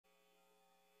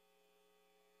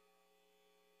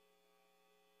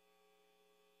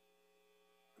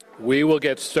We will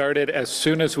get started as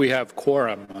soon as we have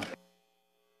quorum.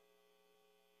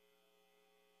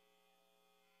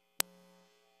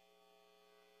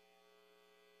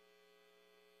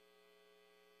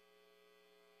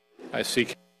 I see.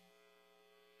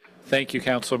 Thank you,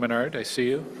 Councillor Menard. I see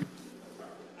you.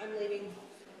 I'm leaving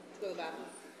to go to the bathroom.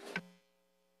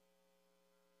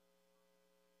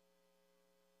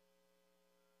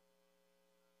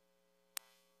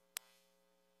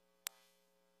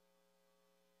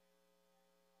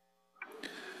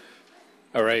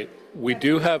 All right. We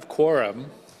do have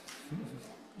quorum.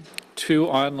 2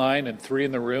 online and 3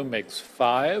 in the room makes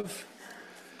 5.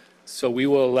 So we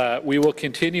will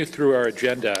continue through our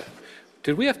agenda.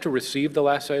 Did we have to receive the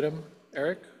last item,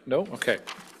 Eric? No? Okay.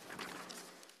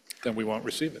 Then we won't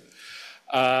receive it.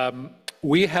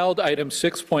 We held item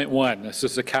 6.1. This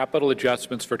is the capital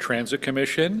adjustments for Transit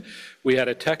Commission. We had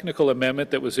a technical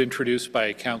amendment that was introduced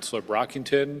by Councillor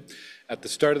Brockington at the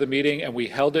start of the meeting, and we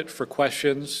held it for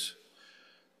questions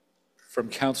from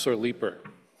Councillor Leeper.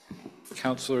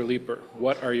 Councillor Leeper,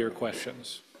 what are your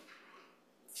questions?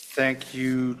 Thank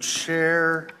you,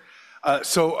 Chair.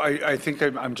 So I think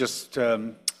I'm just,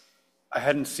 I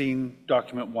hadn't seen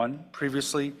document 1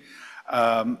 previously.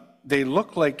 They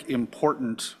look like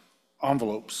important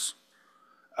envelopes.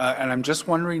 And I'm just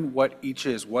wondering what each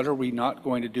is. What are we not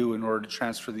going to do in order to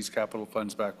transfer these capital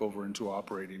funds back over into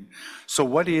operating? So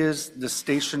what is the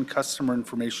station customer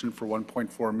information for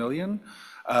 1.4 million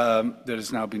that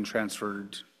is now being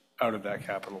transferred out of that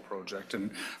capital project,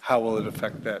 and how will it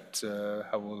affect that?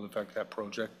 How will it affect that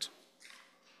project?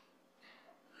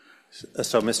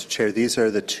 So, Mr. Chair, these are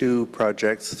the 2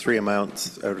 projects, 3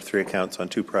 amounts out of 3 accounts on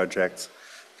 2 projects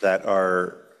that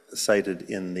are cited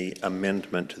in the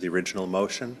amendment to the original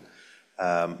motion.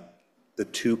 The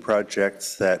 2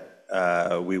 projects that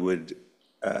we would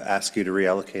ask you to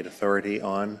reallocate authority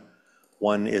on.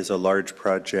 One is a large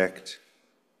project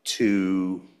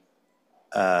to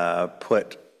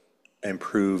put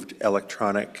improved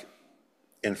electronic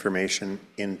information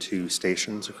into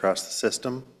stations across the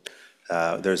system.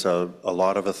 There's a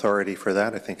lot of authority for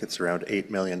that. I think it's around $8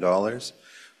 million.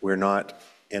 We're not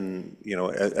in,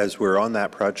 as we're on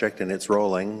that project and it's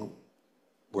rolling,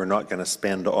 we're not going to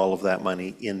spend all of that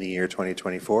money in the year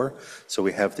 2024. So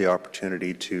we have the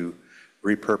opportunity to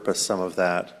repurpose some of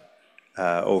that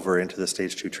over into the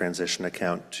Stage 2 transition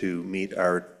account to meet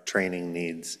our training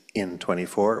needs in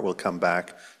 24. We'll come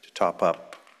back to top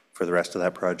up for the rest of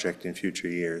that project in future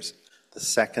years. The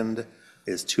second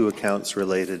is 2 accounts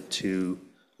related to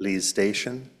Lee's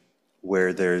Station,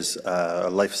 where there's a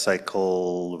life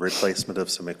cycle replacement of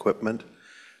some equipment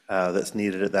that's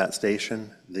needed at that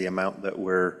station. The amount that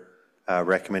we're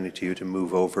recommending to you to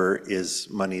move over is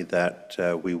money that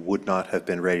we would not have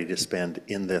been ready to spend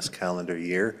in this calendar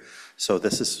year. So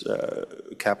this is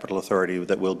capital authority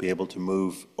that we'll be able to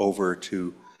move over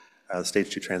to Stage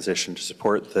 2 transition to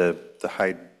support the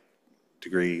high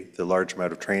degree, the large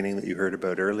amount of training that you heard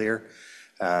about earlier.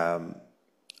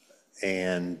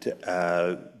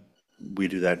 We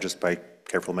do that just by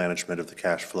careful management of the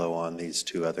cash flow on these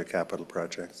 2 other capital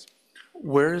projects.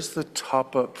 Where is the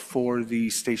top up for the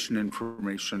station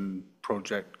information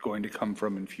project going to come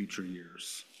from in future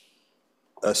years?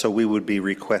 So we would be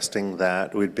requesting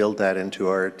that. We'd build that into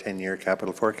our 10-year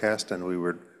capital forecast, and we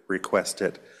would request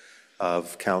it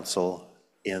of council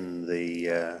in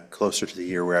the closer to the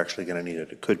year we're actually going to need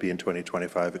it. It could be in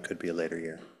 2025. It could be a later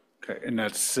year. Okay, and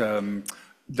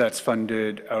that's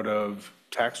funded out of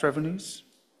tax revenues?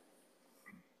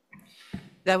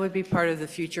 That would be part of the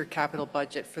future capital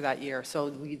budget for that year. So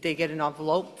they get an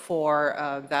envelope for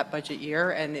that budget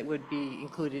year, and it would be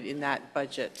included in that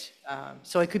budget.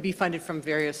 So it could be funded from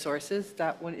various sources.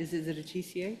 That one, is it a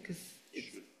TCA?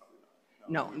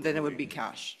 No, then it would be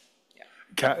cash.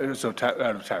 Yeah. So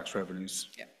out of tax revenues?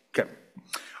 Yeah. Okay.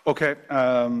 Okay.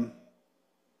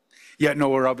 Yeah, no,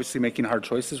 we're obviously making hard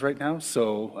choices right now,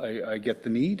 so I get the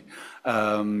need.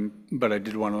 But I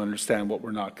did want to understand what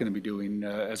we're not going to be doing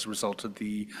as a result of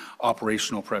the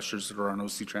operational pressures that are on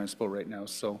OC TRANSPO right now.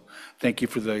 So thank you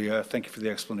for the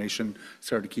explanation.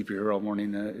 Sorry to keep you here all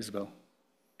morning, Isabel.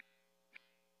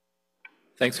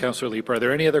 Thanks, Councillor Leeper. Are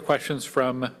there any other questions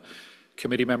from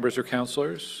committee members or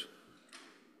councillors?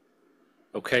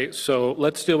 Okay, so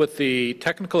let's deal with the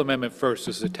technical amendment first.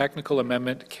 Is the technical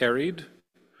amendment carried?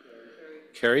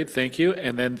 Carried, thank you.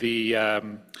 And then the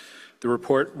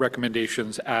report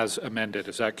recommendations as amended,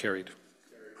 is that carried?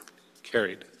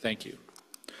 Carried, thank you.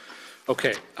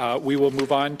 Okay, we will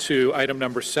move on to item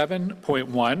number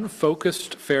 7.1,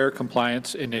 focused fare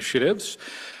compliance initiatives.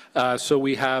 So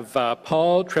we have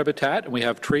Paul Trebitat and we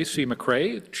have Tracy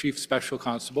McRae, Chief Special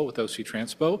Constable with OC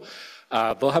TRANSPO.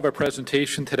 They'll have a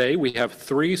presentation today. We have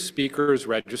 3 speakers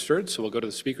registered, so we'll go to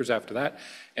the speakers after that,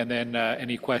 and then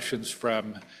any questions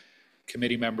from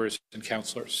committee members and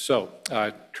councilors. So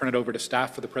turn it over to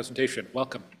staff for the presentation.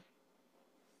 Welcome.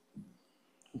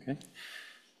 Okay.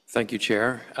 Thank you,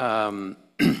 Chair.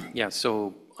 Yeah,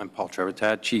 so I'm Paul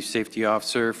Trevetad, Chief Safety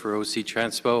Officer for OC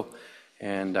TRANSPO,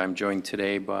 and I'm joined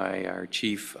today by our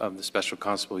Chief of the Special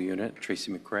Constable Unit,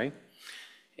 Tracy McCrae.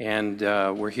 And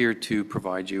we're here to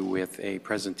provide you with a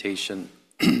presentation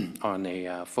on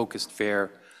a focused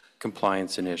fare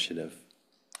compliance initiative.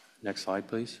 Next slide,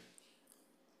 please.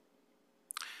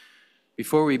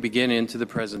 Before we begin into the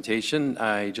presentation,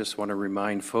 I just want to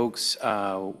remind folks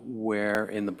where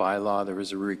in the bylaw there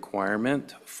is a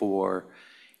requirement for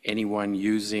anyone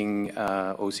using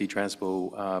OC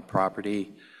TRANSPO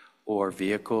property or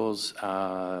vehicles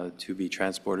to be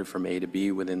transported from A to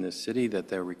B within the city, that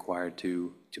they're required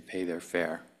to pay their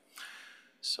fare.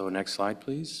 So next slide,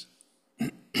 please.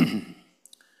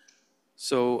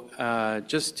 So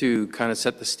just to kind of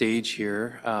set the stage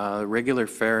here, regular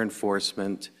fare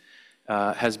enforcement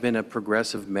has been a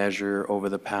progressive measure over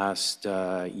the past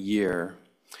year.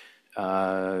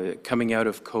 Coming out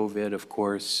of COVID, of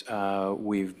course,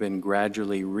 we've been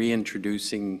gradually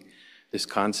reintroducing this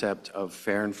concept of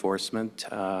fare enforcement,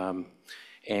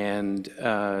 and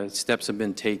steps have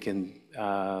been taken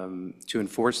to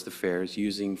enforce the fares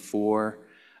using 4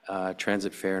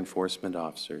 transit fare enforcement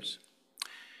officers.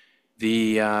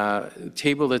 The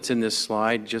table that's in this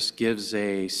slide just gives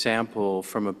a sample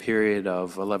from a period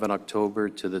of 11 October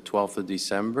to the 12th of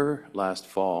December last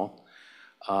fall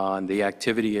on the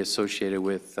activity associated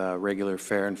with regular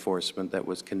fare enforcement that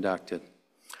was conducted.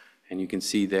 And you can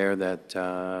see there that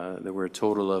there were a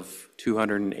total of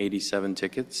 287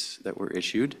 tickets that were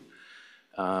issued,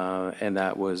 and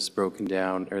that was broken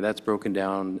down, or that's broken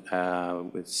down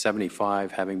with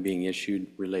 75 having been issued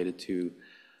related to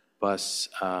bus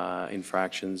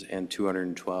infractions and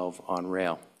 212 on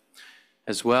rail.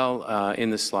 As well, in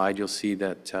the slide, you'll see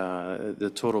that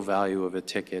the total value of a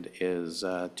ticket is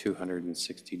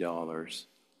 $260.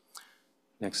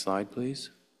 Next slide, please.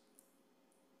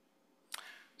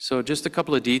 So just a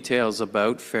couple of details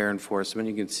about fare enforcement.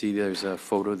 You can see there's a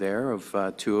photo there of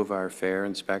 2 of our fare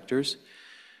inspectors.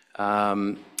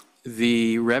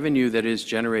 The revenue that is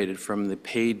generated from the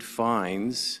paid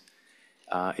fines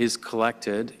is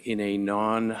collected in a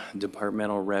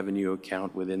non-departmental revenue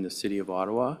account within the City of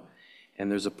Ottawa,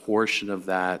 and there's a portion of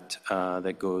that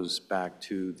that goes back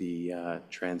to the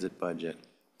transit budget.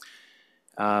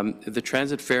 The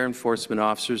transit fare enforcement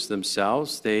officers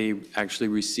themselves, they actually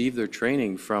receive their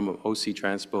training from OC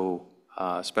TRANSPO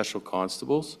special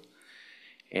constables,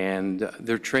 and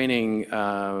their training,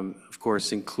 of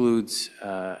course, includes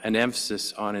an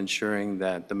emphasis on ensuring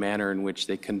that the manner in which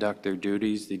they conduct their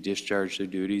duties, they discharge their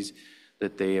duties,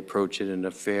 that they approach it in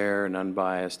a fair and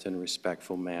unbiased and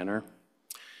respectful manner.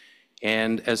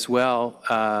 And as well,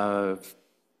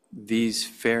 these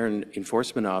fare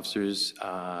enforcement officers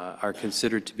are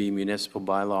considered to be municipal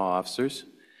bylaw officers,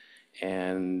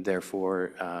 and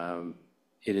therefore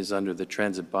it is under the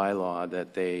transit bylaw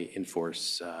that they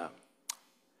enforce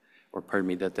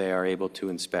that they are able to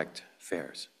inspect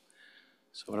fares.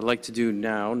 So what I'd like to do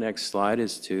now, next slide,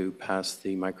 is to pass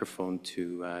the microphone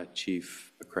to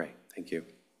Chief McCrae. Thank you.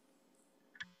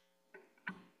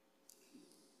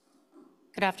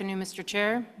 Good afternoon, Mr.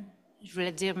 Chair. Je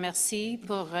voulais dire merci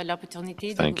pour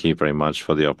l'opportunité. Thank you very much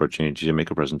for the opportunity to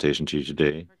make a presentation to you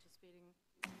today.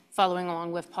 Following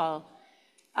along with Paul.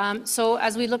 So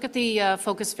as we look at the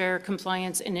Focus Fare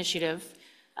Compliance Initiative,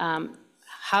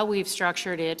 how we've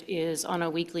structured it is on a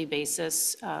weekly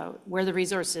basis where the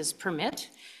resources permit.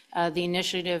 The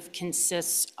initiative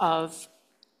consists of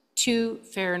 2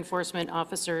 fare enforcement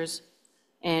officers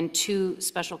and 2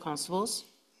 special constables.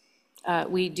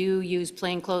 We do use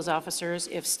plainclothes officers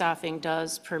if staffing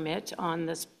does permit on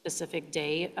the specific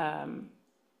day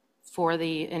for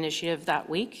the initiative that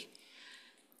week.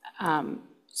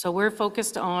 So we're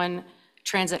focused on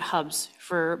transit hubs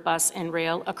for bus and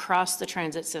rail across the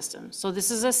transit system. So this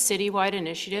is a citywide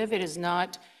initiative. It is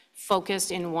not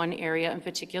focused in one area in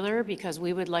particular, because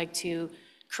we would like to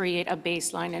create a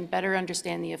baseline and better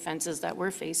understand the offenses that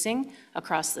we're facing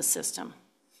across the system.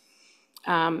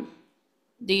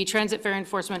 The transit fare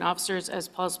enforcement officers, as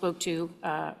Paul spoke to,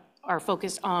 are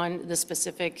focused on the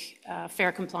specific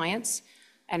fare compliance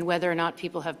and whether or not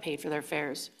people have paid for their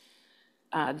fares.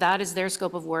 That is their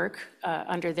scope of work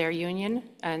under their union,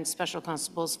 and special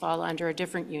constables fall under a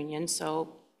different union.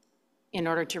 So in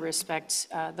order to respect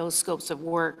those scopes of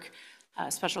work,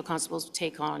 special constables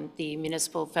take on the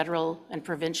municipal, federal, and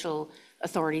provincial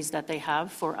authorities that they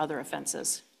have for other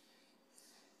offenses.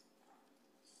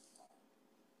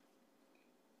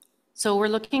 So we're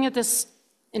looking at this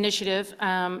initiative,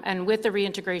 and with the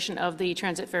reintegration of the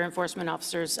transit fare enforcement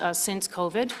officers since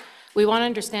COVID, we want to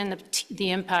understand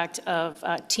the impact of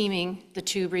teaming the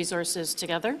two resources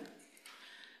together.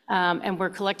 And we're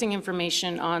collecting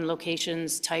information on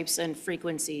locations, types, and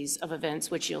frequencies of events,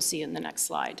 which you'll see in the next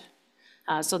slide.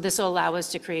 So this will allow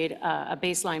us to create a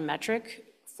baseline metric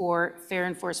for fare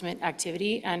enforcement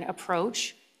activity and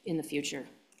approach in the future.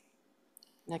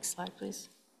 Next slide, please.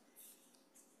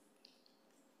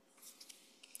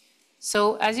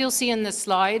 So as you'll see in this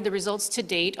slide, the results to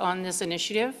date on this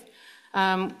initiative,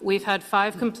 we've had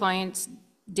 5 compliance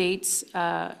dates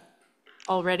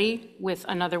already, with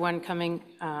another one coming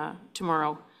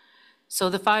tomorrow.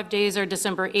 So the 5 days are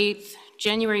December 8th,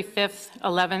 January 5th,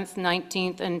 11th,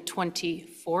 19th, and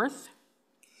 24th.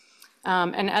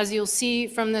 And as you'll see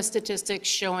from the statistics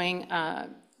showing,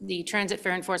 the transit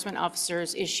fare enforcement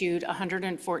officers issued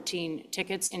 114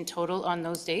 tickets in total on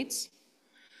those dates.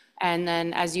 And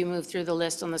then as you move through the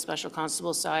list on the special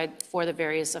constable side for the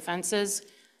various offenses,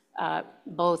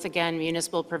 both again,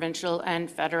 municipal, provincial,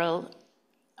 and federal,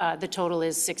 the total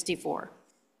is 64.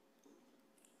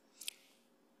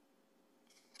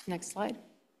 Next slide.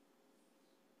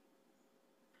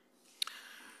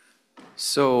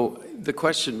 So the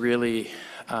question really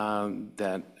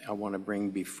that I want to bring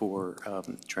before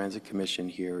Transit Commission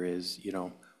here is,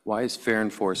 why is fare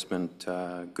enforcement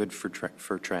good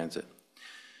for transit?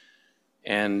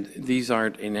 And these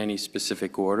aren't in any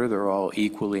specific order. They're all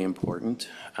equally important.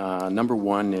 Number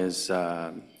one is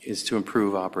to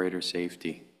improve operator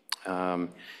safety.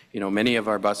 Many of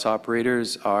our bus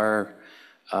operators are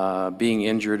being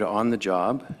injured on the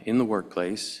job, in the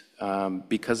workplace,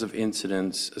 because of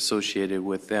incidents associated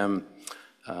with them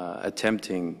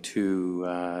attempting to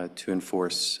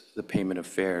enforce the payment of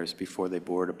fares before they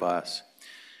board a bus.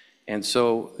 And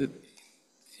so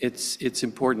it's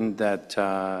important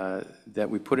that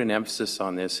we put an emphasis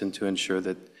on this and to ensure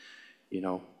that,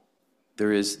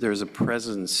 there's a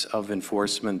presence of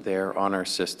enforcement there on our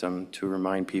system to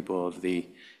remind people of the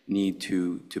need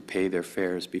to pay their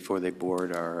fares before they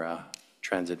board our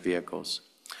transit vehicles.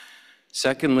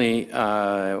 Secondly,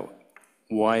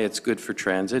 why it's good for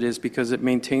transit is because it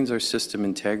maintains our system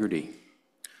integrity.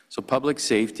 So public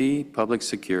safety, public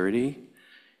security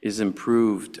is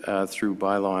improved through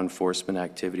bylaw enforcement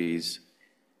activities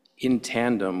in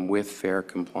tandem with fare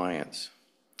compliance.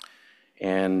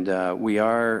 And we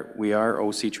are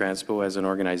OC TRANSPO as an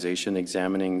organization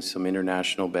examining some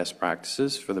international best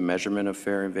practices for the measurement of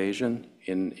fare evasion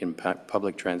in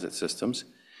public transit systems.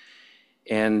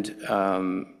 And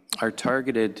our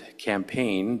targeted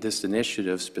campaign, this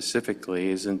initiative specifically,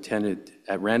 is intended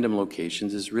at random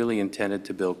locations, is really intended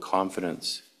to build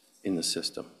confidence in the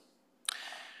system.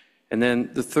 And then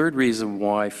the third reason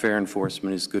why fare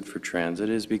enforcement is good for transit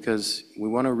is because we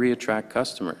want to reattract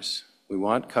customers. We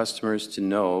want customers to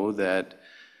know that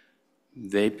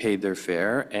they paid their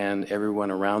fare and everyone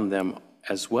around them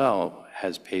as well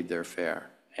has paid their fare.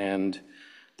 And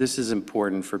this is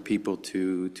important for people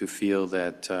to feel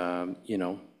that,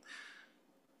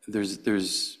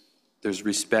 there's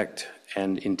respect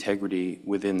and integrity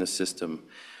within the system.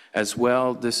 As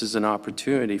well, this is an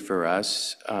opportunity for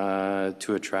us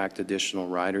to attract additional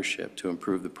ridership, to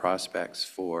improve the prospects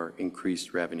for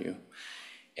increased revenue.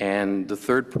 And the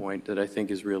third point that I think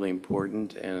is really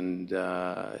important, and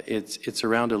it's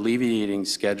around alleviating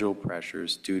schedule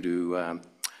pressures due to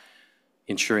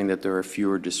ensuring that there are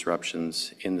fewer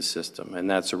disruptions in the system. And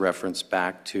that's a reference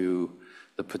back to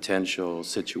the potential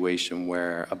situation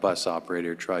where a bus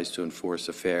operator tries to enforce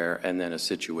a fare and then a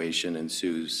situation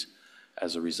ensues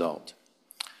as a result.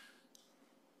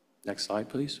 Next slide,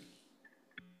 please.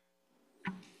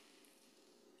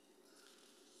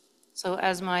 So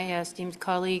as my esteemed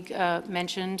colleague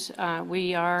mentioned,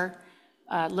 we are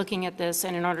looking at this,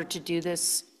 and in order to do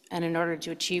this and in order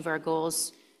to achieve our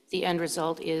goals, the end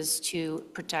result is to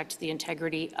protect the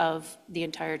integrity of the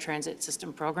entire transit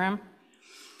system program.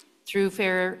 Through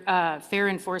fare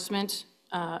enforcement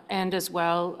and as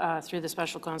well through the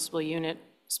Special Constable Unit,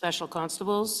 Special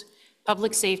Constables,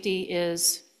 public safety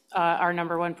is our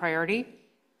 #1 priority,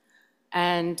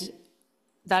 and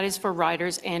that is for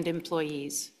riders and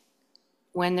employees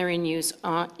when they're in use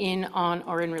on,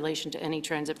 or in relation to any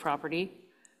transit property.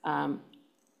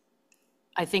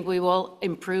 I think we will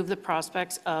improve the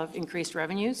prospects of increased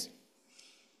revenues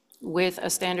with a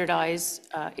standardized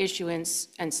issuance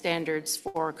and standards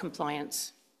for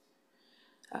compliance.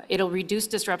 It'll reduce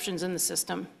disruptions in the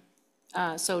system.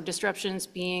 So disruptions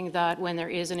being that when there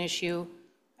is an issue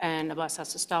and a bus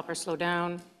has to stop or slow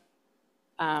down,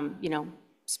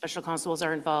 special constables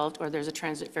are involved, or there's a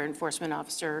transit fare enforcement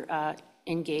officer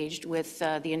engaged with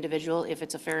the individual if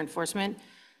it's a fare enforcement,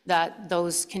 that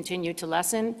those continue to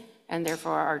lessen, and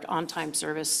therefore our on-time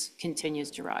service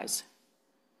continues to rise.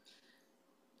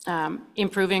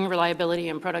 Improving reliability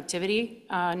and productivity,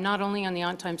 not only on the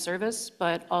on-time service,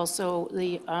 but also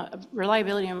the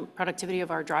reliability and productivity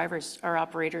of our drivers, our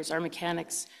operators, our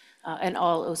mechanics, and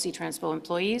all OC TRANSPO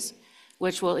employees,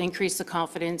 which will increase the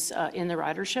confidence in the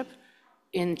ridership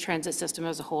in transit system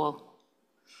as a whole.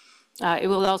 It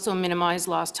will also minimize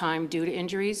lost time due to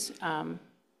injuries,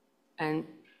 and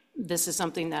this is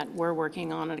something that we're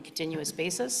working on a continuous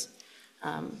basis.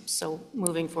 So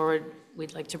moving forward,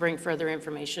 we'd like to bring further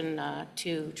information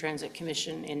to Transit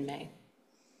Commission in May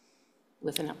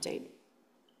with an update.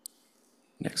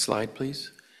 Next slide,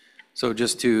 please. So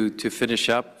just to finish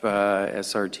up,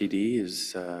 SRTD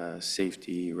is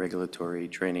Safety, Regulatory,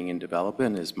 Training, and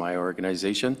Development is my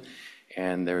organization.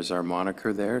 And there's our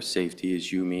moniker there. Safety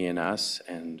is you, me, and us,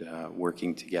 and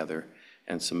working together,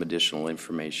 and some additional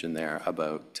information there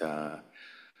about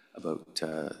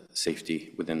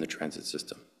safety within the transit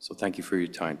system. So thank you for your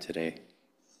time today.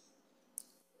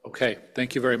 Okay,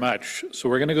 thank you very much. So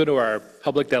we're going to go to our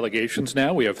public delegations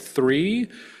now. We have 3. I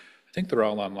think they're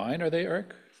all online. Are they,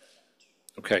 Eric?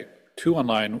 Okay, 2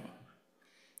 online.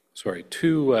 Sorry,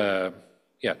 2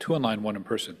 online, 1 in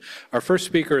person. Our first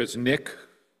speaker is Nick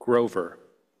Grover,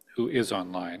 who is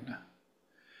online.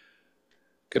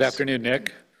 Good afternoon,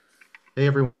 Nick. Hey,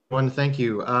 everyone. Thank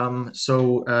you.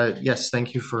 Yes,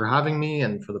 thank you for having me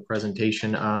and for the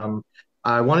presentation.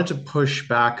 I wanted to push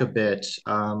back a bit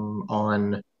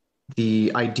on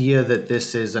the idea that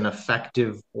this is an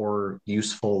effective or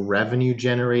useful revenue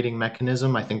generating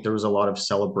mechanism. I think there was a lot of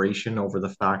celebration over the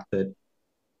fact that,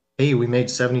 hey, we made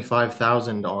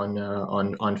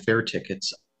 $75,000 on fare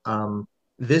tickets.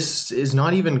 This is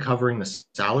not even covering the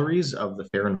salaries of the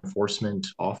fare enforcement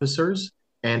officers,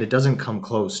 and it doesn't come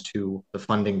close to the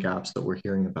funding gaps that we're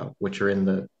hearing about, which are in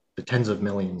the tens of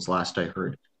millions last I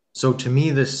heard. So to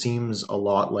me, this seems a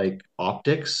lot like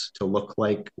optics, to look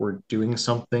like we're doing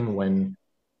something when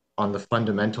on the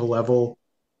fundamental level,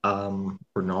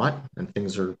 we're not, and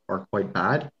things are quite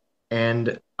bad.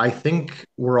 And I think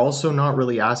we're also not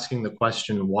really asking the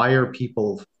question, why are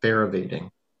people fare evading?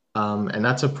 And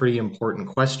that's a pretty important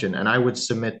question. And I would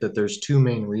submit that there's 2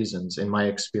 main reasons in my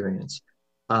experience.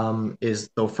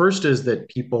 First is that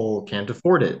people can't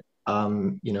afford it. A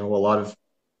lot of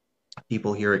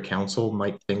people here at council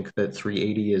might think that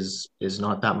 $380 is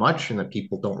not that much and that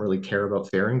people don't really care about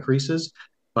fare increases.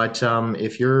 But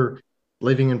if you're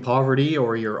living in poverty,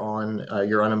 or you're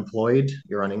unemployed,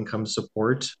 you're on income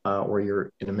support, or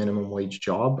you're in a minimum wage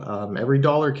job, every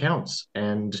dollar counts.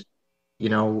 And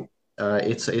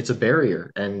it's a barrier.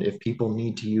 And if people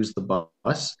need to use the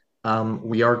bus,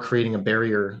 we are creating a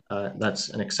barrier that's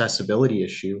an accessibility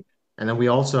issue. And then we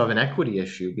also have an equity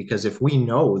issue, because if we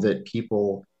know that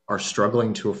people are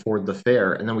struggling to afford the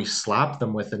fare, and then we slap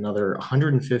them with another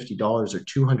 $150 or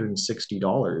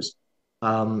 $260,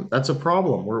 that's a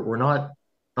problem. We're not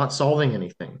solving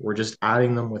anything. We're just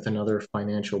adding them with another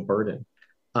financial burden.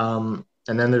 And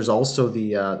then there's also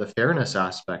the fairness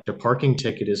aspect. A parking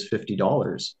ticket is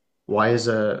 $50. Why is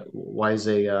a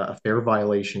fare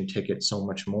violation ticket so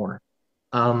much more?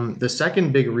 The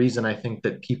second big reason I think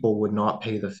that people would not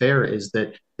pay the fare is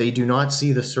that they do not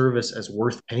see the service as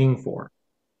worth paying for.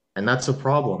 And that's a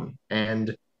problem.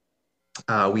 And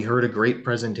we heard a great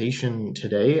presentation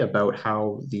today about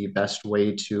how the best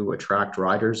way to attract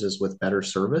riders is with better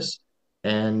service.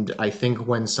 And I think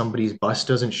when somebody's bus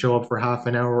doesn't show up for half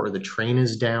an hour, or the train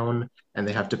is down and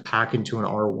they have to pack into an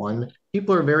R1,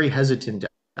 people are very hesitant to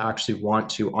actually want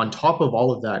to, on top of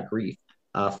all of that grief,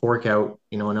 fork out,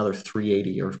 another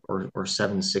 $380 or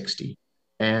 $760.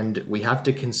 And we have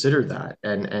to consider that.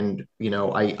 And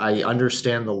I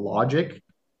understand the logic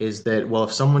is that, well,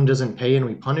 if someone doesn't pay and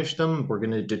we punish them, we're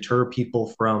going to deter people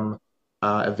from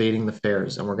evading the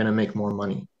fares, and we're going to make more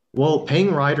money. Well,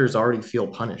 paying riders already feel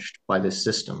punished by this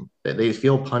system. They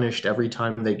feel punished every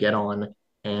time they get on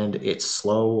and it's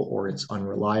slow, or it's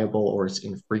unreliable, or it's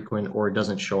infrequent, or it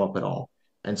doesn't show up at all.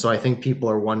 And so I think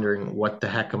people are wondering, what the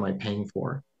heck am I paying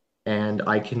for? And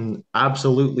I can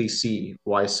absolutely see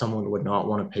why someone would not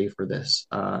want to pay for this,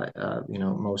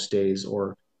 most days,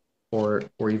 or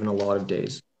even a lot of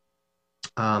days.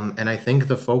 And I think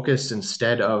the focus,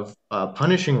 instead of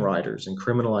punishing riders and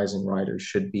criminalizing riders,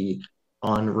 should be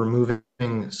on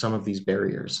removing some of these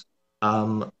barriers.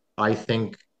 I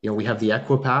think, we have the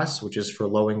Equipass, which is for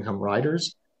low-income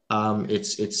riders.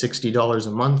 It's $60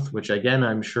 a month, which again,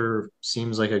 I'm sure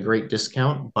seems like a great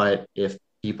discount, but if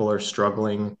people are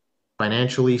struggling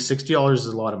financially, $60 is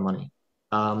a lot of money.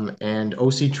 And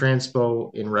OC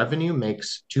Transpo in revenue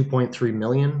makes 2.3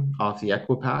 million off the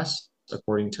Equipass,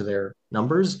 according to their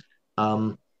numbers.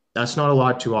 That's not a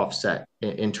lot to offset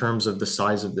in terms of the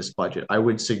size of this budget. I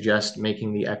would suggest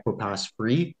making the Equipass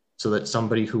free so that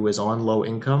somebody who is on low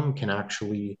income can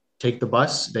actually take the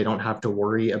bus. They don't have to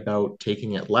worry about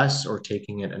taking it less or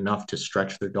taking it enough to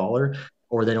stretch their dollar,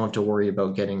 or they don't have to worry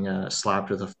about getting slapped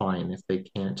with a fine if they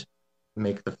can't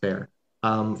make the fare.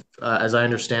 As I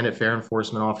understand it, fare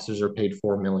enforcement officers are paid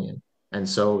 $4 million. And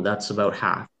so that's about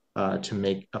half to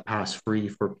make a pass free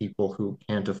for people who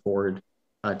can't afford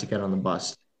to get on the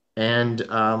bus. And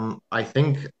I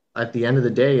think at the end of the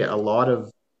day, a lot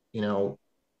of,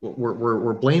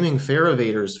 we're blaming fare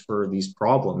evaders for these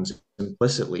problems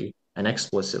implicitly and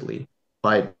explicitly,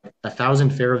 but 1,000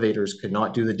 fare evaders could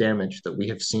not do the damage that we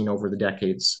have seen over the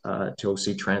decades to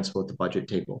OC Transpo at the budget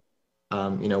table.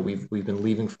 We've been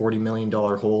leaving $40 million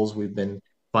holes. We've been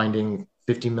finding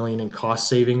 $50 million in cost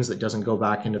savings that doesn't go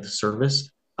back into the service.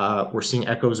 We're seeing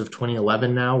echoes of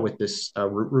 2011 now with this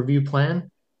route review plan.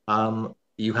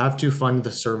 You have to fund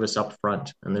the service up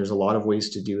front, and there's a lot of ways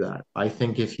to do that. I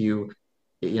think if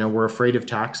we're afraid of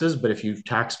taxes, but if you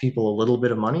tax people a little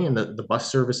bit of money and the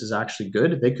bus service is actually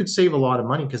good, they could save a lot of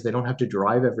money because they don't have to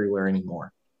drive everywhere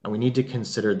anymore. And we need to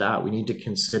consider that. We need to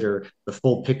consider the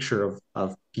full picture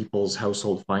of people's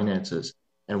household finances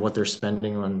and what they're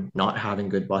spending on not having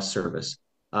good bus service.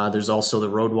 There's also the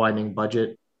road widening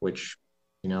budget, which,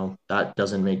 that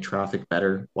doesn't make traffic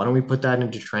better. Why don't we put that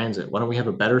into transit? Why don't we have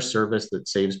a better service that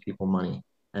saves people money?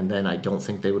 And then I don't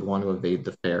think they would want to evade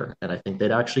the fare. And I think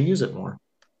they'd actually use it more.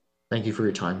 Thank you for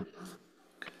your time.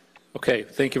 Okay,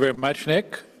 thank you very much,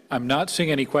 Nick. I'm not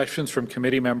seeing any questions from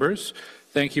committee members.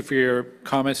 Thank you for your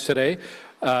comments today.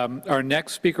 Our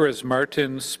next speaker is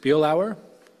Martin Spielauer.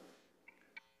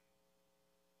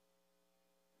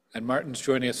 And Martin's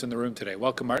joining us in the room today.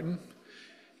 Welcome, Martin.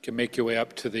 You can make your way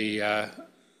up to the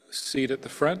seat at the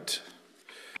front.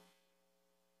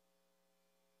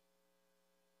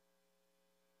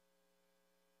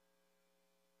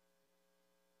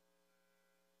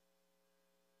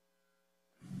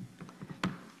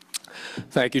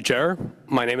 Thank you, Chair.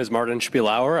 My name is Martin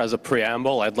Spielauer. As a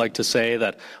preamble, I'd like to say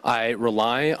that I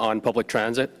rely on public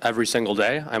transit every single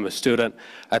day. I'm a student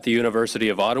at the University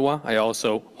of Ottawa. I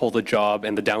also hold a job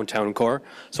in the downtown core,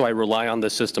 so I rely on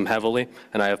this system heavily,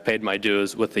 and I have paid my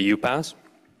dues with the UPass.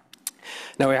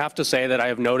 Now, I have to say that I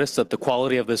have noticed that the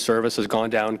quality of this service has gone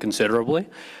down considerably.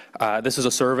 This is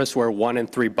a service where 1 in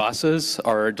 3 buses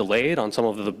are delayed on some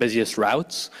of the busiest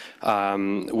routes,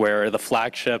 where the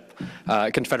flagship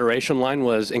Confederation line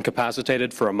was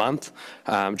incapacitated for a month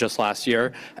just last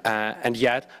year, and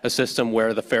yet a system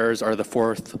where the fares are the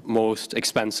 4th most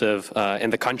expensive in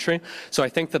the country. So I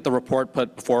think that the report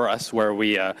put before us, where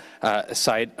we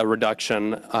cite a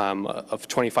reduction of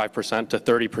 25% to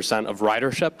 30% of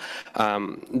ridership,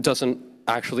 doesn't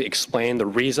actually explain the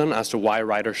reason as to why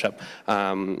ridership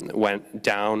went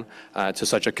down to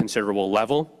such a considerable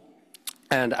level.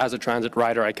 And as a transit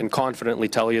rider, I can confidently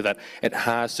tell you that it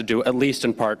has to do, at least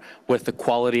in part, with the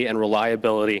quality and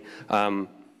reliability of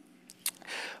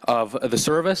the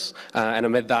service. And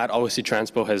amid that, OC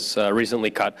Transpo has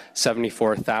recently cut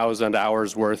 74,000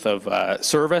 hours worth of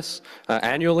service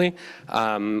annually,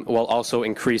 while also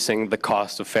increasing the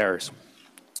cost of fares.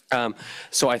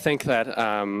 So I think that,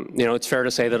 it's fair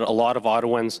to say that a lot of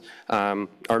Ottawans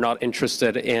are not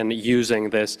interested in using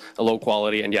this low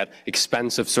quality and yet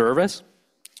expensive service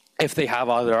if they have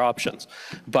other options.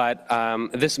 But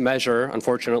this measure,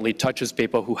 unfortunately, touches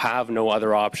people who have no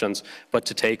other options but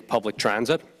to take public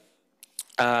transit.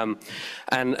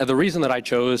 And the reason that I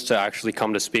chose to actually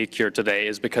come to speak here today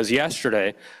is because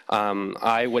yesterday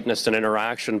I witnessed an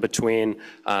interaction between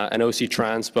an OC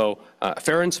Transpo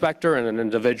fare inspector and an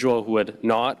individual who had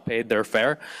not paid their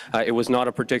fare. It was not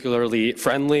a particularly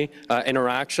friendly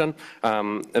interaction.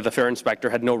 The fare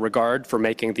inspector had no regard for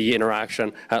making the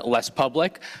interaction less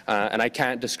public, and I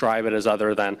can't describe it as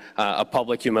other than a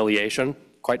public humiliation,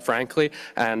 quite frankly.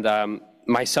 And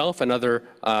myself and other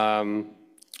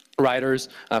riders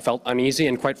felt uneasy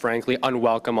and, quite frankly,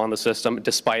 unwelcome on the system,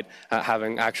 despite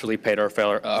having actually paid our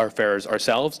fares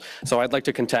ourselves. So I'd like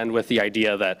to contend with the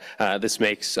idea that this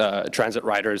makes transit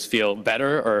riders feel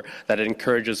better, or that it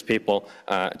encourages people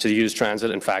to use transit.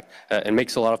 In fact, it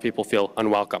makes a lot of people feel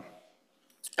unwelcome.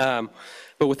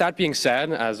 But with that being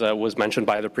said, as was mentioned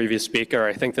by the previous speaker,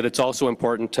 I think that it's also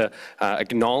important to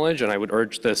acknowledge, and I would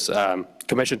urge this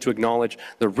Commission to acknowledge,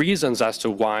 the reasons as to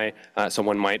why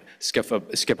someone might skip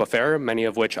a fare, many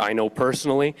of which I know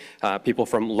personally, people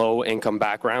from low-income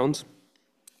backgrounds.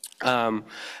 And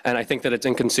I think that it's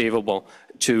inconceivable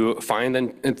to fine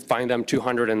them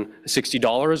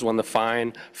 $260 when the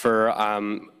fine for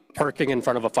parking in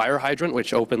front of a fire hydrant,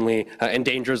 which openly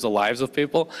endangers the lives of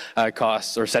people,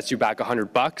 costs or sets you back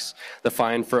 $100. The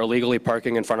fine for illegally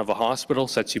parking in front of a hospital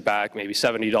sets you back maybe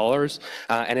 $70.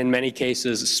 And in many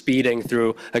cases, speeding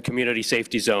through a community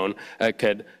safety zone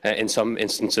could, in some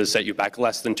instances, set you back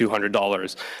less than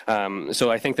 $200. So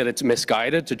I think that it's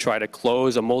misguided to try to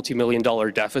close a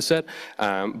multi-million-dollar deficit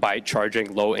by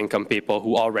charging low-income people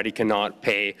who already cannot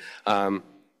pay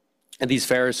these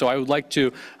fares. So I would like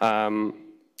to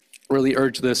really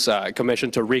urge this commission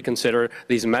to reconsider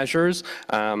these measures.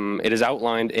 It is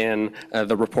outlined in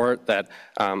the report that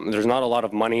there's not a lot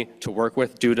of money to work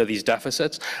with due to these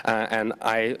deficits, and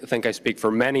I think I speak for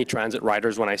many transit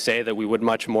riders when I say that we would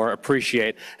much more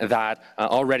appreciate that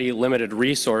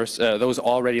those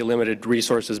already limited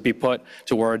resources be put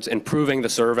towards improving the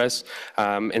service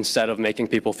instead of making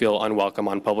people feel unwelcome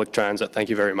on public transit. Thank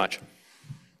you very much.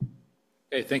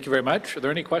 Okay, thank you very much. Are there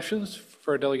any questions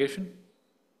for our delegation?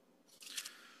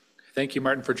 Thank you,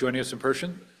 Martin, for joining us in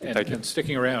person and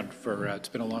sticking around for, it's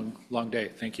been a long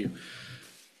day. Thank you.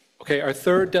 Okay, our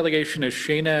third delegation is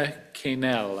Shayna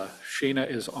Kainel. Shayna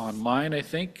is online, I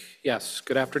think. Yes,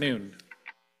 good afternoon.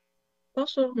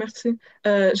 Bonjour, merci.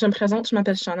 Je me présente, je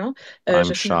m'appelle Shana. I'm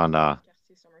Shana.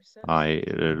 I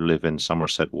live in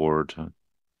Somerset Ward.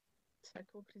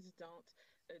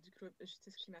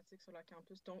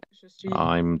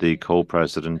 I'm the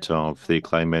co-president of the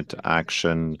Climate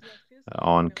Action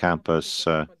on campus,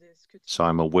 so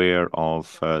I'm aware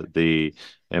of the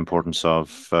importance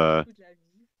of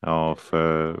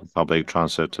public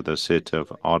transit. The city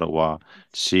of Ottawa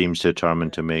seems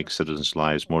determined to make citizens'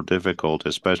 lives more difficult,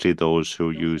 especially those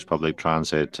who use public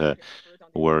transit.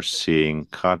 We're seeing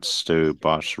cuts to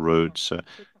bus routes.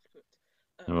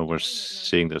 We're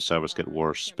seeing the service get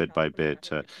worse bit by bit.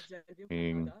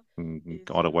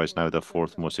 Ottawa is now the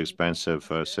fourth most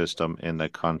expensive system in the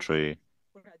country.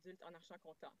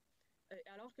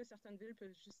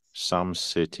 Some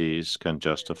cities can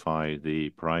justify the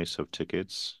price of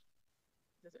tickets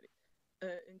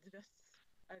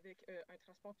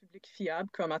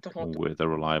with a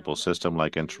reliable system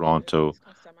like in Toronto,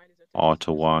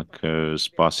 Ottawa, because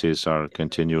buses are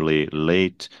continually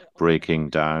late, breaking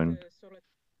down.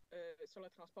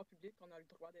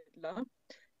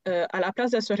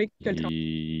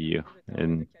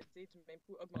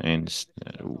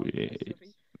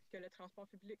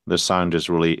 The sound is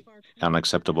really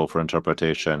unacceptable for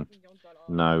interpretation.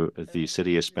 Now, the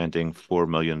city is spending $4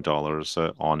 million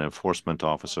on enforcement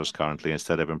officers currently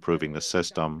instead of improving the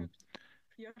system.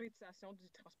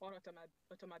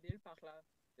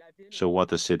 So what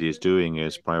the city is doing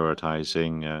is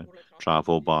prioritizing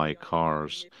travel by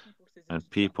cars, and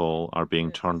people are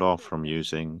being turned off from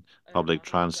using public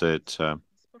transit.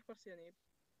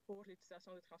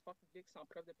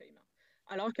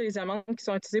 Now,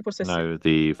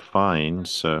 the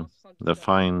fines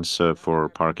for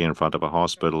parking in front of a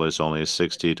hospital is only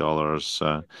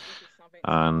 $60,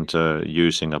 and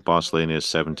using a bus lane is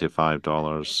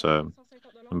 $75.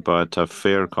 But a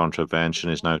fare contravention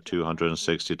is now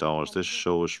 $260. This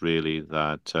shows really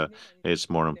that it's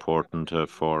more important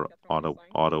for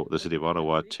the city of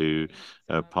Ottawa to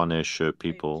punish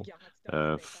people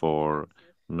for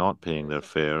not paying their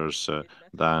fares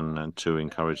than to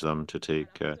encourage them to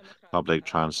take public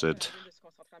transit.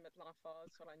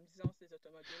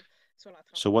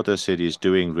 So what the city is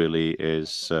doing really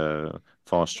is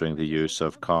fostering the use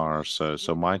of cars.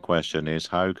 So my question is,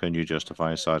 how can you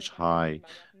justify such high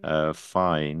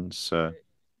fines,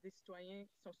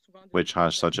 which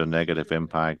has such a negative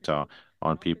impact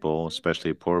on people,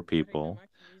 especially poor people,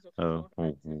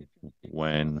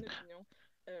 when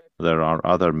there are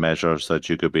other measures that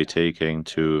you could be taking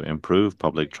to improve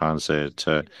public transit?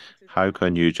 How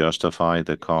can you justify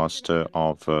the cost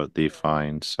of the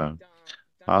fines?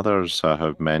 Others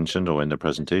have mentioned, or in the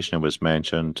presentation it was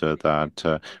mentioned,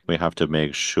 that we have to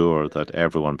make sure that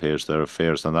everyone pays their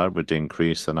fares, and that would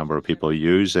increase the number of people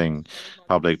using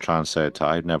public transit.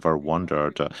 I've never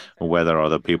wondered whether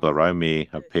other people around me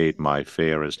have paid my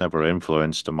fare. It's never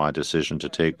influenced my decision to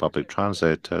take public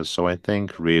transit. So I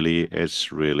think really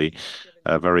it's really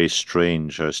a very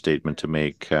strange statement to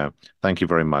make. Thank you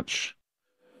very much.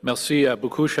 Merci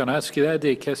beaucoup, Shana. Est-ce qu'il y a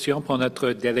des questions pour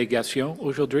notre délégation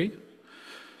aujourd'hui?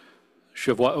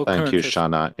 Thank you,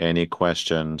 Shana. Any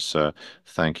questions?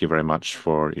 Thank you very much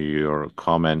for your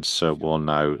comments. We'll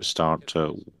now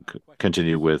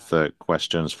continue with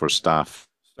questions for staff.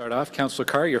 Start off. Councillor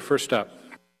Carr, you're first up.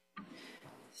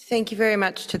 Thank you very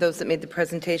much to those that made the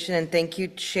presentation, and thank you,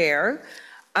 Chair.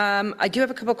 I do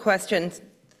have a couple questions.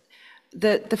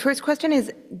 The first question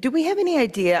is, do we have any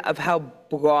idea of how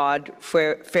broad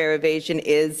fare evasion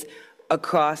is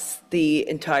across the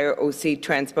entire OC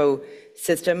TRANSPO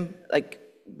system? Like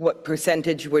what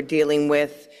percentage we're dealing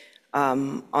with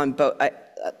on both?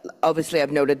 Obviously,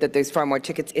 I've noted that there's far more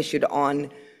tickets issued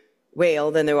on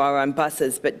rail than there are on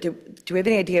buses, but do we have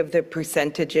any idea of the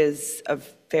percentages of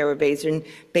fare evasion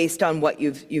based on what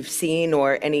you've seen,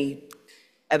 or any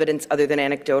evidence other than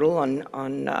anecdotal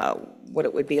on what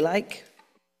it would be like?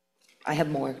 I have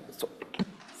more.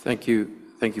 Thank you.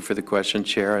 Thank you for the question,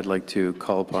 Chair. I'd like to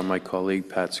call upon my colleague,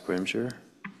 Pat Scrimshire.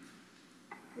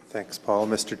 Thanks, Paul.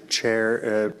 Mr.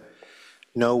 Chair,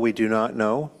 no, we do not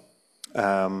know.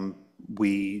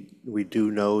 We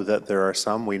do know that there are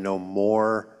some. We know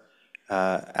more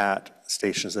at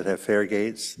stations that have fare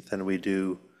gates than we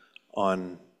do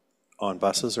on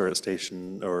buses or at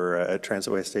at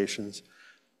transitway stations.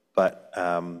 But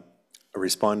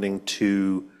responding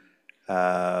to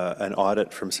an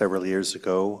audit from several years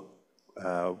ago,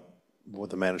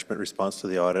 the management response to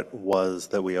the audit was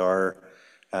that we are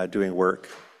doing work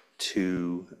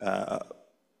to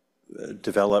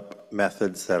develop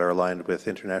methods that are aligned with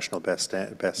international best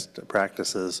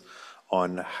practices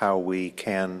on how we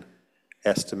can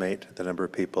estimate the number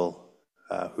of people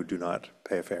who do not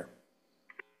pay a fare.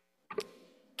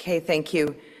 Okay, thank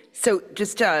you. So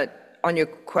just on your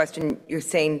question, you're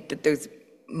saying that there's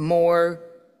more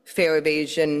fare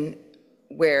evasion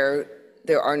where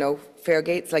there are no fare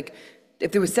gates? Like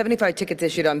if there were 75 tickets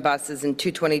issued on buses and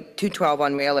 212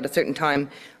 on rail at a certain time,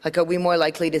 like are we more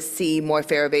likely to see more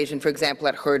fare evasion, for example,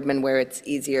 at Herdman where it's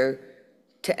easier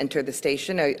to enter the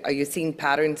station? Are you seeing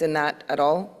patterns in that at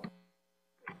all?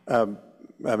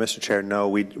 Mr. Chair, no,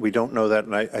 we don't know that,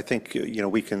 and I think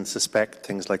we can suspect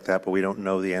things like that, but we don't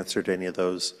know the answer to any of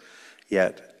those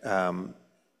yet.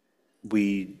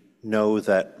 We know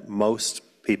that most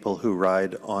people who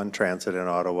ride on transit in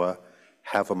Ottawa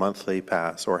have a monthly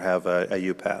pass or have a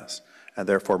U-Pass, and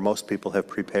therefore most people have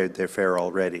prepaid their fare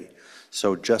already.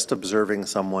 So just observing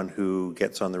someone who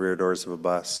gets on the rear doors of a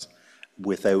bus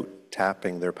without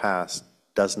tapping their pass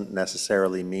doesn't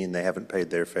necessarily mean they haven't paid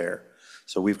their fare.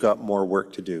 So we've got more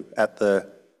work to do. At the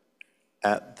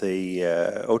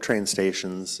O-Train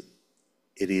stations,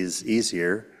 it is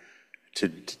easier to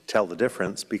tell the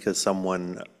difference because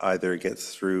someone either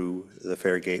gets through the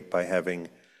fare gate by having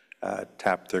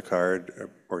tapped their card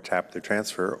or tapped their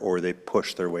transfer, or they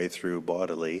push their way through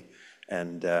bodily,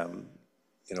 and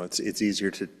it's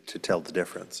easier to tell the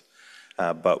difference.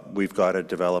 But we've got to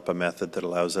develop a method that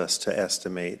allows us to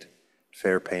estimate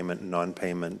fare payment and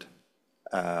non-payment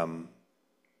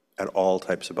at all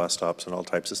types of bus stops and all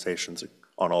types of stations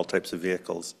on all types of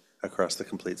vehicles across the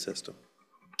complete system.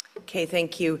 Okay,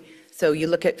 thank you. So you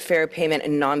look at fare payment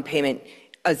and non-payment.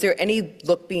 Is there any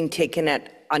look being taken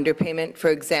at underpayment? For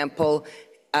example,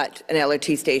 at an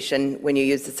LRT station, when you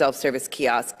use the self-service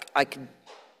kiosk, I could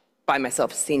buy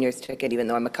myself a senior's ticket even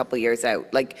though I'm a couple years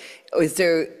out. Like, is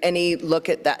there any look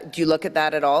at that? Do you look at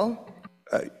that at all?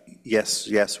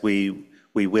 Yes, we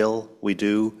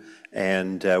do,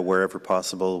 and wherever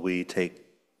possible, we take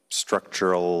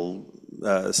structural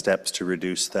steps to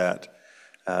reduce that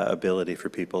ability for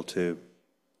people to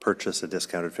purchase a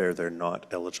discounted fare they're not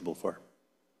eligible for.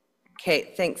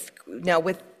 Okay, thanks. Now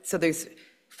so there's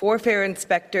 4 fare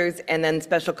inspectors and then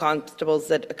special constables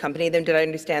that accompany them. Did I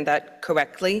understand that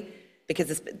correctly?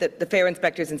 Because the fare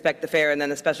inspectors inspect the fare and then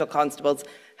the special constables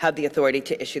have the authority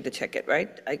to issue the ticket,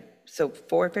 right? So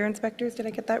 4 fare inspectors, did I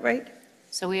get that right?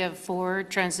 So we have 4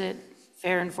 transit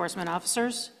fare enforcement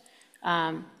officers.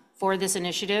 For this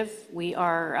initiative, we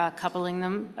are coupling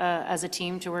them as a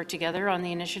team to work together on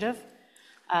the initiative.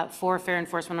 For fare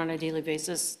enforcement on a daily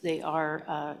basis, they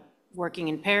are working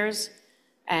in pairs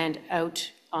and out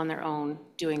on their own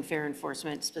doing fare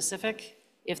enforcement specific.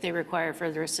 If they require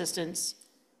further assistance,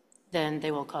 then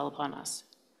they will call upon us.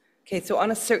 Okay, so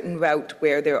on a certain route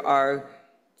where there are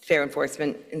fare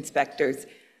enforcement inspectors,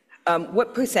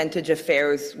 what percentage of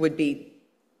fares would be,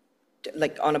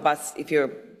 like on a bus, if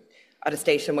you're at a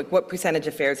station, what percentage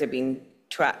of fares are being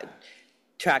tracked,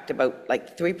 about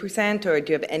like 3%, or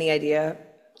do you have any idea?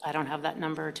 I don't have that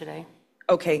number today.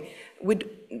 Okay,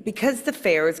 because the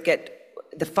fares get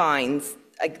the fines,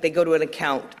 like they go to an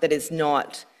account that is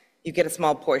not, you get a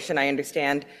small portion, I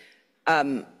understand.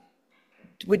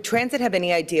 Would Transit have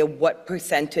any idea what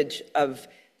percentage of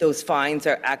those fines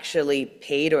are actually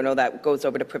paid, or no, that goes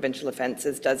over to provincial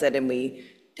offenses, does it, and we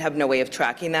have no way of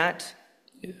tracking that?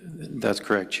 That's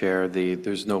correct, Chair.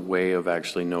 There's no way of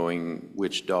actually knowing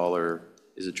which dollar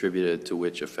is attributed to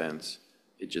which offense.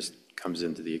 It just comes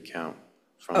into the account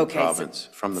from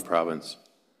the province.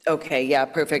 Okay, yeah,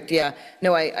 perfect, yeah.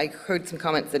 No, I heard some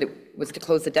comments that it was to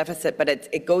close the deficit, but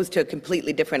it goes to a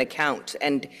completely different account,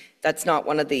 and that's not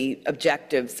one of the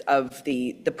objectives of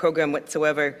the program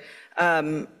whatsoever.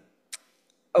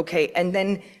 Okay, and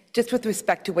then just with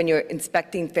respect to when you're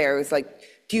inspecting fares, like,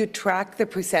 do you track the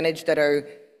percentage that are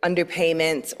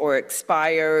underpayments or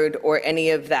expired or any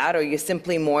of that, or are you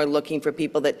simply more looking for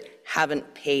people that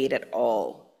haven't paid at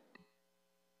all?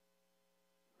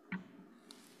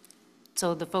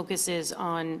 So the focus is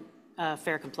on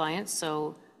fare compliance,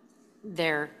 so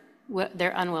their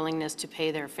unwillingness to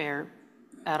pay their fare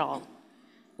at all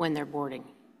when they're boarding.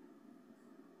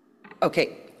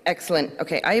 Okay, excellent.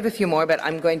 Okay, I have a few more, but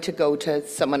I'm going to go to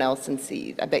someone else and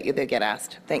see. I bet you they'll get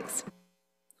asked. Thanks.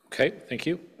 Okay, thank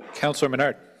you. Councillor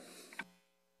Menard.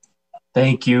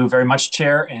 Thank you very much,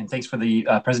 Chair, and thanks for the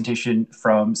presentation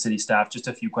from City staff. Just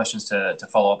a few questions to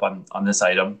follow up on this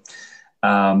item.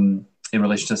 In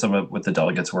relation to some of what the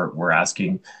delegates were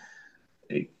asking.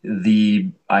 I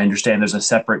understand there's a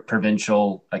separate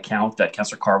provincial account that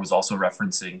Councillor Carr was also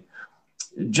referencing.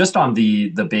 Just on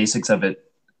the basics of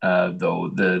it, though,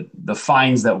 the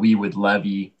fines that we would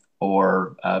levy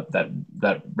or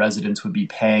that residents would be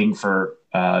paying for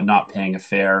not paying a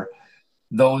fare,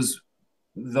 those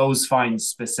fines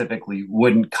specifically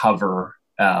wouldn't cover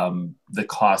the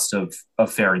cost of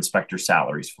fare inspector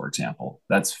salaries, for example.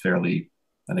 That's fairly,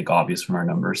 I think, obvious from our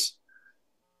numbers.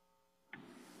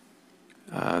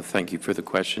 Thank you for the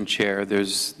question, Chair.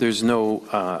 There's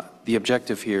no, the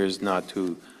objective here is not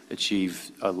to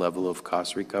achieve a level of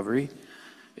cost recovery.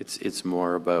 It's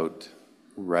more about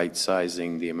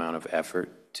right-sizing the amount of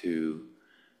effort to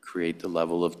create the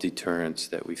level of deterrence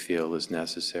that we feel is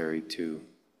necessary to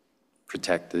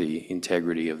protect the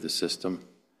integrity of the system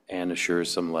and assure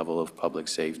some level of public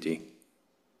safety.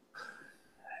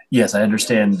 Yes, I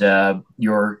understand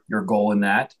your goal in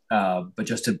that, but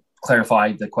just to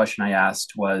clarify, the question I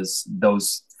asked was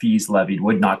those fees levied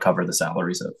would not cover the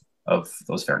salaries of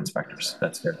those fare inspectors.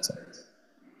 That's fair to say.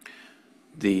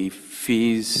 The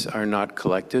fees are not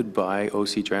collected by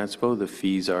OC TRANSPO. The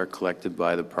fees are collected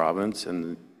by the province,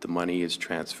 and the money is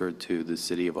transferred to the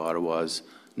City of Ottawa's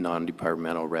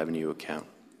non-departmental revenue account.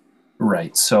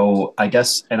 Right. So I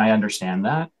guess, and I understand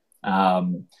that.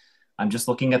 I'm just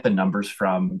looking at the numbers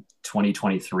from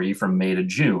 2023 from May to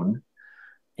June,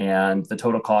 and the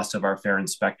total cost of our fare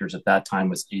inspectors at that time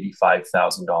was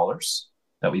 $85,000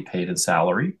 that we paid in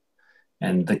salary,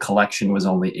 and the collection was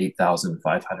only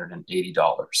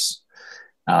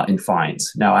 $8,580 in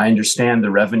fines. Now, I understand the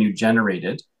revenue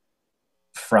generated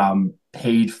from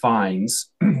paid fines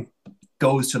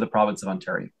goes to the province of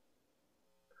Ontario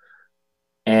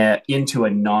into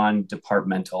a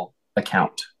non-departmental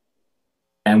account.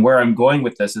 And where I'm going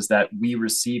with this is that we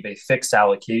receive a fixed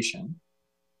allocation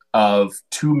of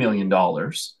 $2 million,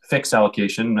 fixed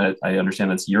allocation, I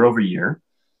understand that's year over year,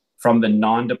 from the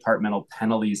non-departmental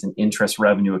penalties and interest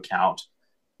revenue account,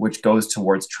 which goes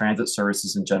towards transit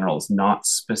services in general, is not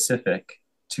specific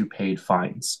to paid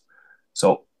fines.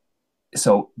 So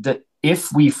that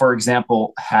if we, for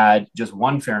example, had just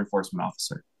one fare enforcement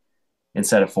officer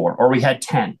instead of 4, or we had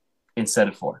 10 instead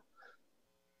of 4,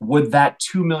 would that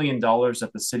 $2 million that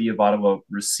the City of Ottawa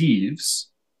receives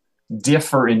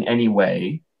differ in any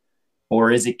way,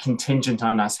 or is it contingent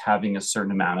on us having a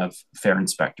certain amount of fare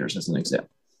inspectors, as an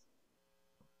example?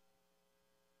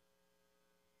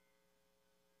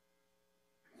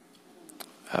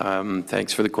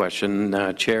 Thanks for the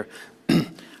question, Chair. I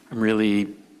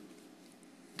really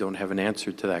don't have an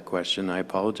answer to that question. I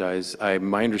apologize.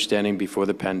 My understanding before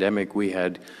the pandemic, we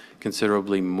had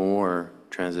considerably more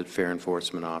transit fare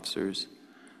enforcement officers.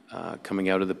 Coming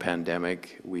out of the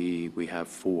pandemic, we have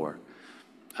 4.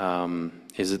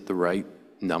 Is it the right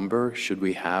number? Should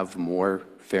we have more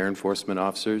fare enforcement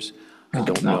officers? I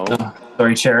don't know. No.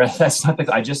 Sorry, Chair. That's not the.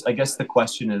 I guess the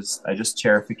question is,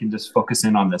 Chair, if we can just focus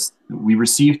in on this. We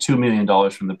received $2 million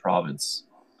from the province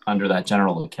under that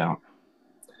general account.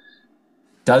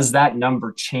 Does that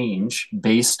number change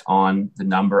based on the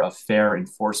number of fare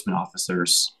enforcement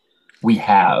officers we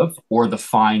have, or the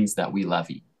fines that we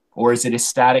levy? Or is it a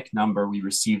static number, we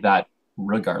receive that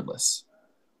regardless?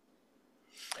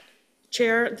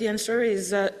 Chair, the answer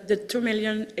is the 2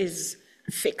 million is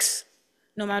fixed,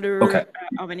 no matter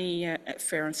how many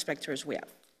fare inspectors we have.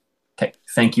 Okay,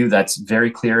 thank you. That's very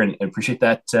clear, and I appreciate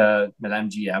that, Madame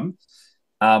GM.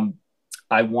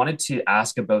 I wanted to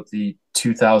ask about the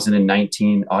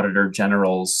 2019 Auditor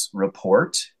General's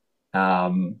report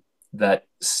that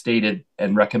stated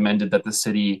and recommended that the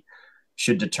city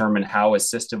should determine how a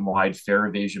system-wide fare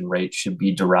evasion rate should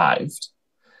be derived.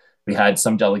 We had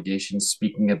some delegations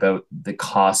speaking about the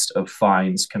cost of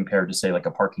fines compared to, say, like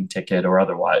a parking ticket or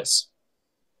otherwise,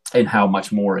 and how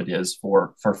much more it is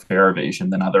for fare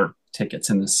evasion than other tickets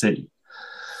in the city.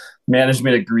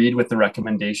 Management agreed with the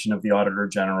recommendation of the Auditor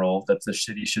General that the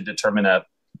city should determine a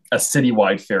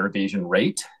citywide fare evasion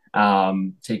rate,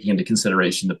 taking into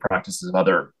consideration the practices of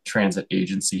other transit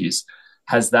agencies.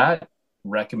 Has that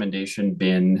recommendation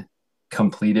been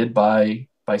completed by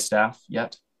staff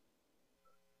yet?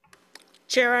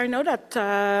 Chair, I know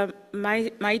that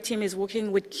my team is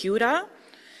working with CUDA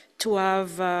to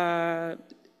have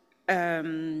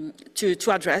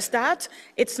to address that.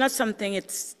 It's not something,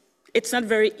 it's not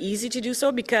very easy to do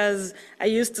so, because I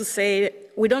used to say,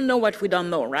 we don't know what we don't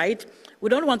know, right? We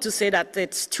don't want to say that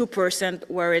it's 2%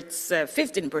 where it's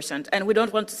 15%, and we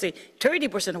don't want to say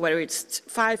 30% where it's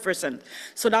 5%.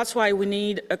 So that's why we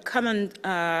need a common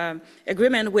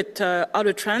agreement with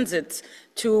other transits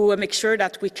to make sure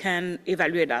that we can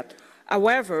evaluate that.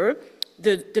 However,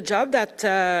 the job that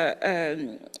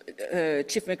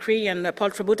Chief McCree and Paul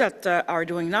Trebuchet are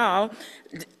doing now,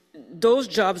 those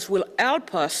jobs will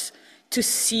help us to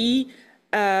see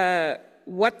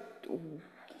what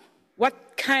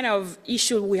kind of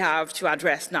issue we have to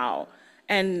address now.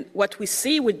 And what we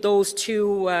see with those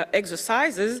two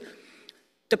exercises,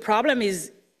 the problem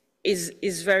is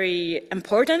very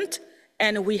important,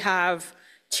 and we have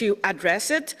to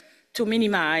address it to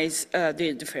minimize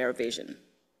the fare evasion.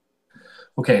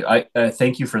 Okay, I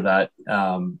thank you for that,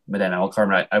 Madame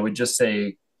Alcarmen. I would just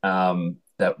say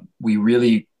that we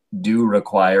really do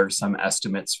require some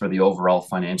estimates for the overall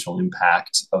financial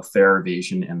impact of fare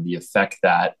evasion and the effect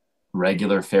that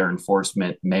regular fare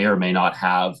enforcement may or may not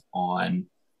have on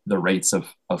the rates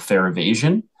of fare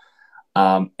evasion.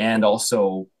 And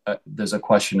also, there's a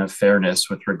question of fairness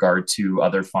with regard to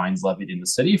other fines levied in the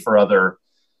city for other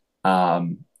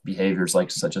behaviors,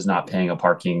 like such as not paying a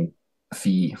parking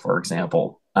fee, for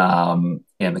example, and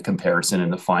the comparison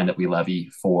and the fine that we levy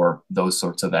for those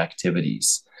sorts of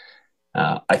activities.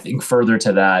 I think further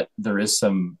to that, there is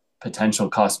some potential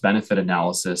cost-benefit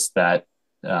analysis that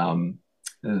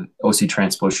OC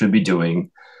TRANSPO should be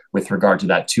doing with regard to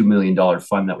that $2 million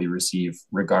fund that we receive,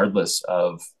 regardless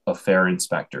of fare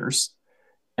inspectors,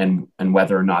 and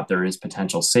whether or not there is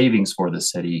potential savings for the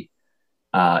city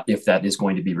if that is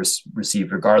going to be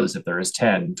received, regardless if there is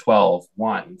 10, 12,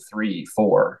 1, 3,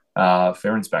 4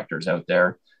 fare inspectors out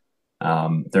there.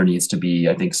 There needs to be,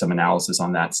 I think, some analysis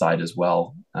on that side as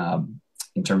well,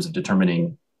 in terms of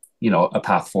determining, a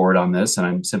path forward on this. And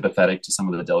I'm sympathetic to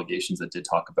some of the delegations that did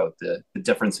talk about the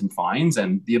difference in fines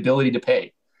and the ability to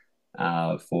pay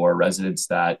for residents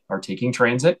that are taking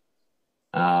transit,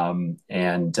 and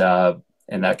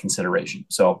that consideration.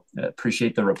 So I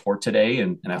appreciate the report today,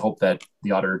 and I hope that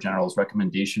the Auditor General's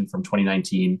recommendation from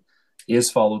 2019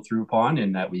 is followed through upon,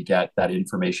 and that we get that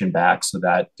information back so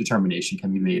that determination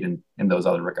can be made in those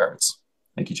other regards.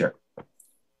 Thank you, Chair.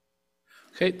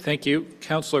 Okay, thank you.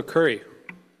 Councillor Curry.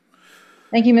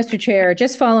 Thank you, Mr. Chair.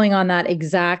 Just following on that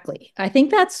exactly. I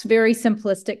think that's very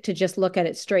simplistic to just look at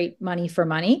it straight money for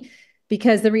money,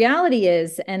 because the reality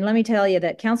is, and let me tell you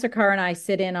that Councillor Carr and I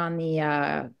sit in on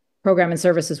the Program and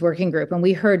Services Working Group, and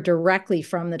we heard directly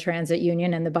from the transit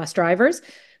union and the bus drivers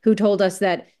who told us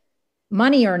that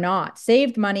money or not,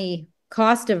 saved money,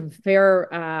 cost of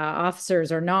fare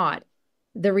officers or not,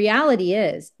 the reality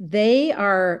is they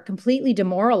are completely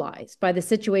demoralized by the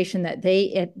situation that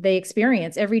they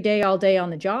experience every day, all day on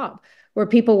the job, where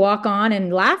people walk on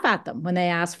and laugh at them when they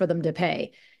ask for them to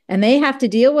pay. And they have to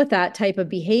deal with that type of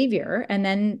behavior and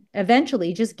then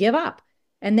eventually just give up.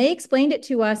 And they explained it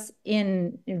to us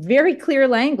in very clear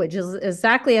language,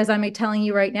 exactly as I'm telling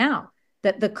you right now,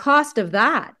 that the cost of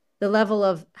that, the level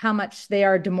of how much they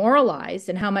are demoralized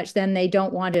and how much then they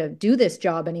don't want to do this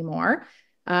job anymore,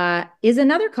 is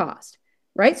another cost,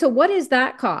 right? So what is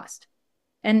that cost?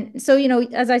 And so,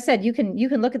 as I said, you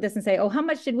can look at this and say, oh, how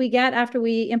much did we get after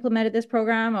we implemented this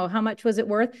program? Oh, how much was it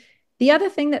worth? The other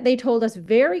thing that they told us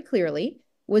very clearly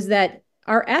was that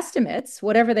our estimates,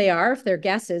 whatever they are, if they're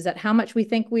guesses at how much we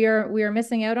think we are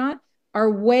missing out on,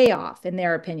 are way off in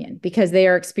their opinion, because they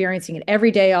are experiencing it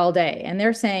every day, all day. And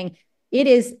they're saying it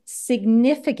is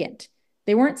significant.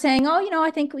 They weren't saying, oh,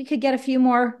 I think we could get a few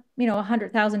more,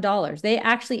 $100,000. They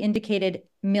actually indicated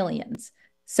millions.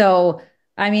 So,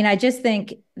 I just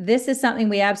think this is something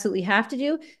we absolutely have to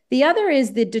do. The other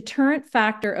is the deterrent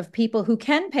factor of people who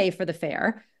can pay for the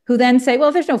fare, who then say, well,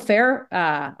 if there's no fare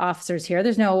officers here,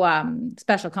 there's no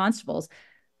special constables,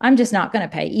 I'm just not going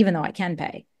to pay, even though I can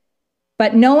pay.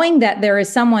 But knowing that there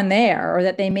is someone there or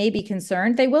that they may be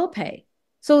concerned, they will pay.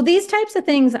 So these types of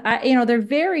things, they're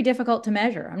very difficult to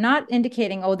measure. I'm not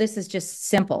indicating, oh, this is just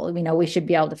simple. We should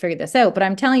be able to figure this out. But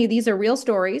I'm telling you, these are real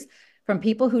stories from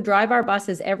people who drive our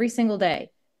buses every single day,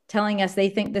 telling us they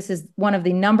think this is one of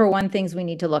the number one things we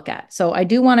need to look at. So I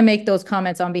do want to make those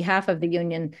comments on behalf of the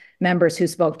union members who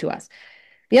spoke to us.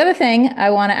 The other thing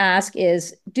I want to ask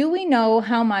is, do we know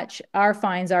how much our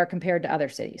fines are compared to other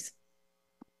cities?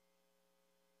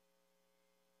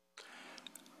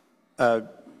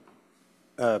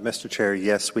 Mr. Chair,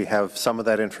 yes, we have some of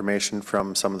that information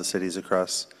from some of the cities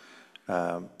across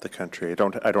the country.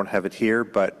 I don't have it here,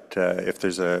 but if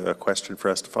there's a question for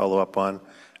us to follow up on,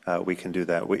 we can do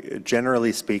that.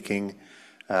 Generally speaking,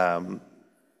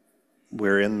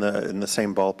 we're in the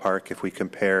same ballpark if we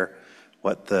compare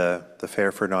what the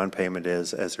fare for non-payment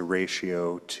is as a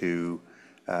ratio to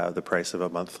the price of a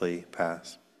monthly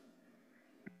pass.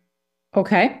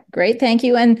 Okay, great, thank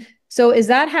you. And so is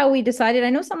that how we decided? I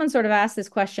know someone sort of asked this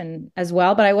question as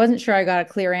well, but I wasn't sure I got a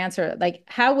clear answer. Like,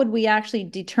 how would we actually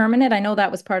determine it? I know that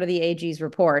was part of the AG's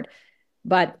report,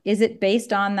 but is it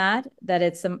based on that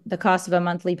it's the cost of a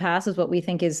monthly pass is what we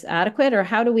think is adequate, or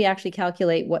how do we actually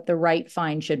calculate what the right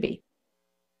fine should be?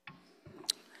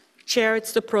 Chair,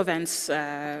 it's the province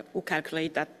who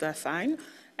calculate that fine,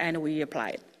 and we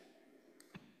apply it.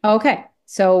 Okay.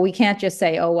 So we can't just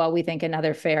say, oh, well, we think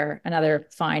another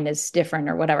fine is different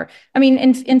or whatever. I mean,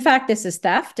 in fact, this is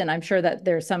theft, and I'm sure that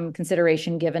there's some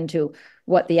consideration given to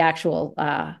what the actual,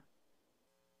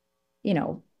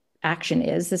 action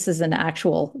is. This is an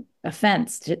actual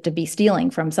offense to be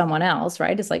stealing from someone else,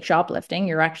 right? It's like shoplifting.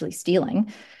 You're actually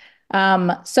stealing.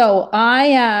 So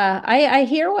I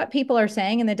hear what people are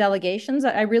saying in the delegations.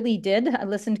 I really did. I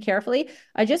listened carefully.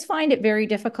 I just find it very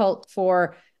difficult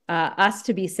for us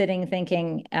to be sitting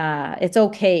thinking it's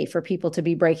okay for people to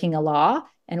be breaking a law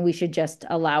and we should just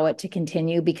allow it to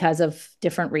continue because of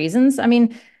different reasons. I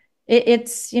mean,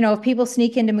 it's if people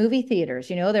sneak into movie theaters,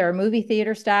 there are movie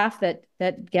theater staff that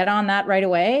get on that right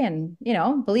away. And,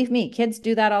 believe me, kids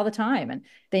do that all the time, and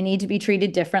they need to be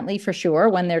treated differently for sure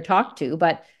when they're talked to.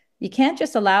 But you can't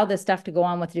just allow this stuff to go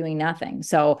on with doing nothing.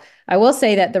 So I will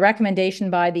say that the recommendation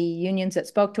by the unions that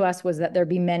spoke to us was that there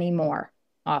be many more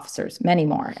officers, many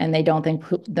more, and they don't think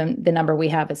the number we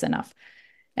have is enough.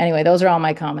 Anyway, those are all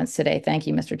my comments today. Thank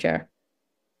you, Mr. Chair.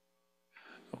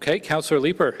 Okay, Councillor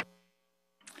Leeper.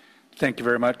 Thank you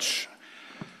very much.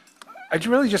 I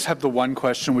really just have the one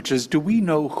question, which is, do we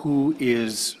know who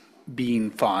is being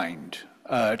fined?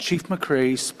 Chief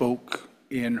McCrae spoke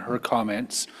in her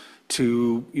comments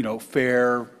to,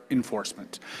 fair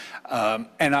enforcement.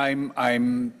 And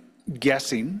I'm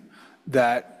guessing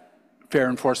that fair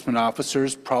enforcement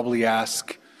officers probably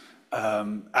ask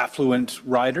affluent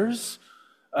riders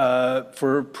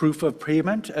for proof of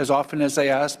payment as often as they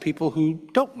ask people who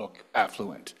don't look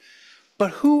affluent.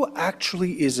 But who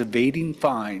actually is evading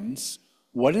fines?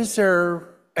 What is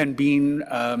there and being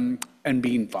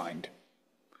fined?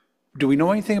 Do we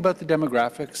know anything about the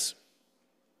demographics?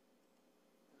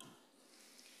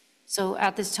 So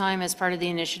at this time, as part of the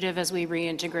initiative, as we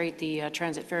reintegrate the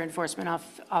Transit Fare Enforcement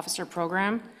Officer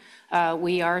Program,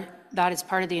 that is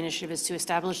part of the initiative, is to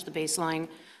establish the baseline.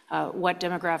 What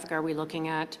demographic are we looking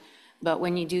at? But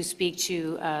when you do speak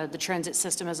to the transit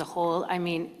system as a whole, I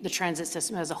mean the transit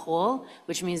system as a whole,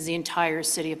 which means the entire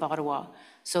city of Ottawa.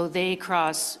 So they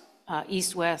cross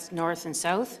east, west, north, and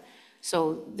south.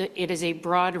 So it is a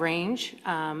broad range,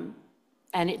 and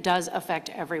it does affect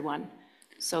everyone.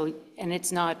 So, and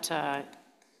it's not,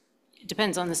 it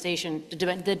depends on the station. The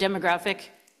demographic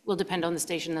will depend on the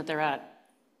station that they're at.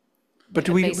 But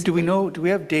do we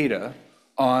have data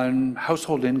on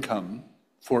household income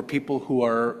for people who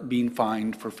are being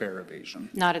fined for fare evasion?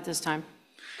 Not at this time.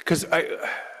 Because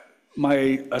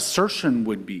my assertion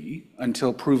would be,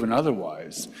 until proven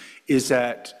otherwise, is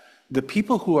that the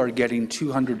people who are getting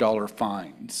 $200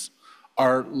 fines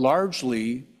are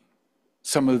largely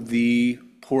some of the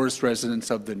poorest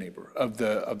residents of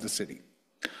the city.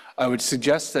 I would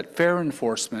suggest that fare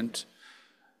enforcement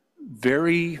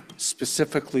very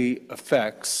specifically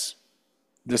affects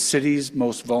the city's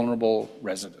most vulnerable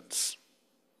residents.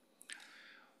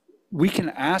 We can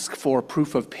ask for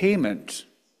proof of payment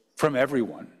from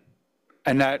everyone,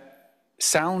 and that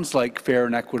sounds like fair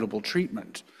and equitable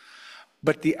treatment.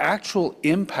 But the actual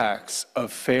impacts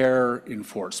of fare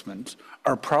enforcement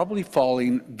are probably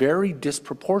falling very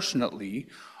disproportionately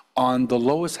on the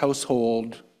lowest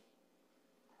household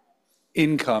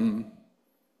income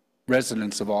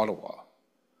residents of Ottawa.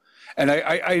 And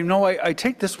I know I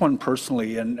take this one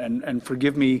personally, and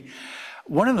forgive me,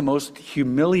 one of the most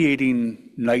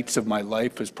humiliating nights of my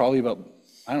life was probably about,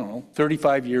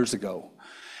 35 years ago.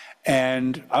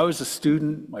 And I was a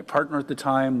student. My partner at the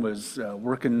time was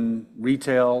working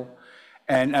retail.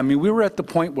 And I mean, we were at the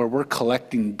point where we're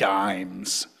collecting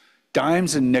dimes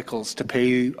and nickels to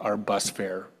pay our bus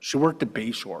fare. She worked at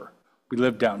Bayshore. We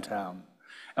lived downtown.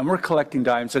 And we're collecting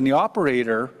dimes. And the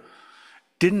operator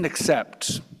didn't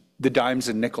accept the dimes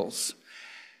and nickels.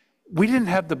 We didn't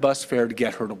have the bus fare to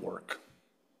get her to work,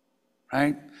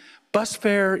 right? Bus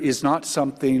fare is not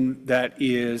something that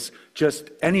is just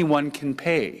anyone can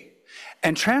pay.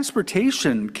 And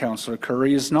transportation, Councillor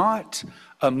Curry, is not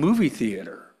a movie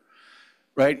theater,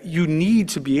 right? You need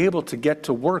to be able to get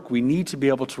to work. We need to be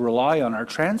able to rely on our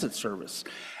transit service.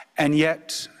 And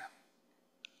yet,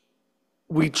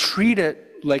 we treat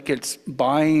it like it's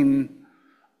buying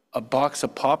a box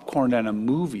of popcorn and a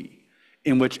movie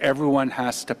in which everyone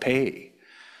has to pay.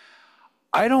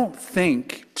 I don't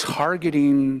think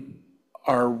targeting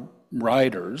our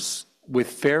riders with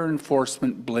fare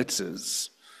enforcement blitzes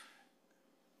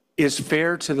is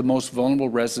fair to the most vulnerable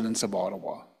residents of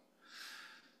Ottawa.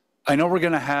 I know we're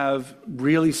going to have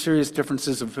really serious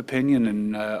differences of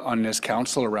opinion on this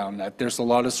council around that. There's a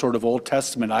lot of sort of Old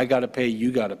Testament, I got to pay,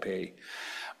 you got to pay.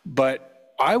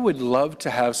 But I would love to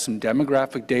have some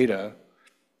demographic data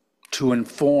to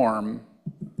inform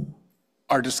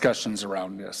our discussions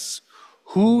around this.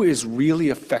 Who is really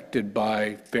affected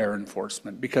by fare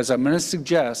enforcement? Because I'm going to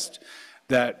suggest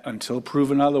that until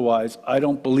proven otherwise, I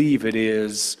don't believe it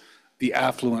is the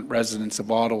affluent residents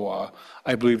of Ottawa.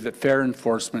 I believe that fare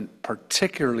enforcement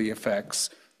particularly affects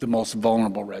the most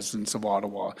vulnerable residents of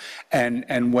Ottawa.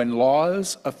 And when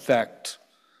laws affect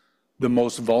the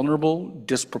most vulnerable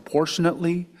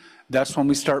disproportionately, that's when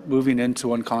we start moving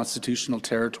into unconstitutional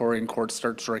territory and courts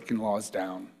start striking laws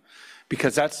down.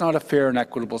 Because that's not a fair and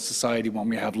equitable society when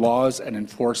we have laws and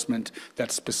enforcement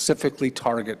that specifically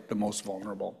target the most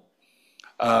vulnerable.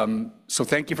 So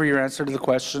thank you for your answer to the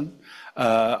question.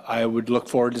 I would look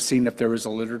forward to seeing if there is a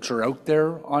literature out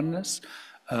there on this.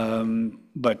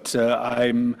 But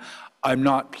I'm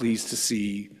not pleased to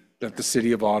see that the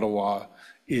City of Ottawa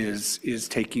is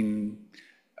taking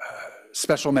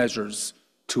special measures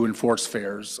to enforce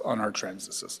fares on our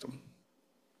transit system.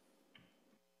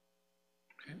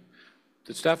 Okay.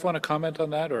 Did staff want to comment on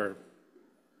that, or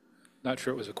not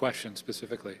sure it was a question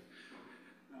specifically?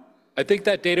 I think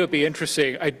that data would be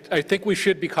interesting. I think we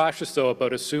should be cautious, though,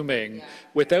 about assuming,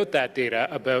 without that data,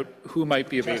 about who might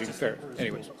be evading fare.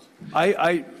 Anyways.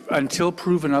 Until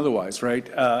proven otherwise, right?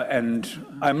 And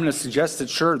I'm going to suggest that,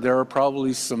 sure, there are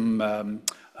probably some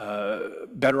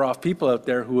better off people out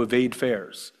there who evade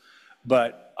fares.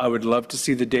 But I would love to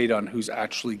see the data on who's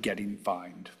actually getting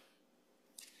fined.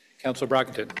 Councillor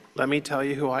Brockington. Let me tell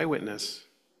you who I witness.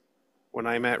 When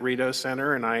I'm at Rideau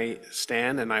Centre and I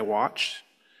stand and I watch,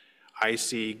 I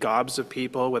see gobs of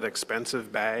people with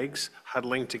expensive bags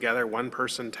huddling together. One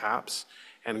person taps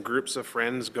and groups of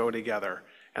friends go together.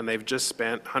 And they've just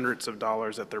spent hundreds of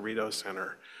dollars at the Rideau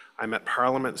Centre. I'm at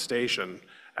Parliament Station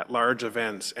at large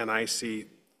events and I see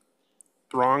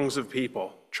throngs of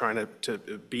people trying to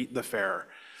beat the fare,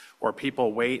 or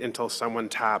people wait until someone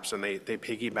taps and they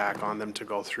piggyback on them to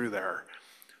go through there.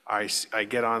 I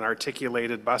get on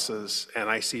articulated buses and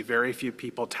I see very few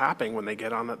people tapping when they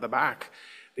get on at the back.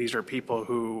 These are people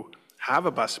who have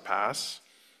a bus pass.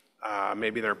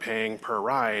 Maybe they're paying per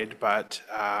ride, but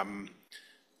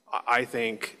I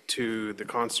think to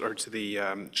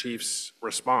the chief's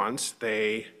response,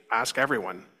 they ask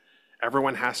everyone.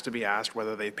 Everyone has to be asked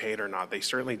whether they paid or not. They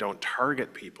certainly don't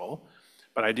target people,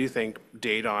 but I do think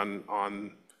data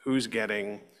on who's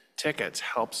getting tickets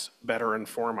helps better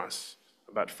inform us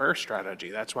about fare strategy.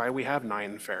 That's why we have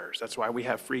 9 fares. That's why we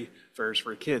have free fares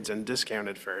for kids and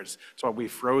discounted fares. That's why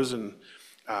we've frozen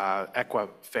Equa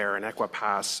fare and Equa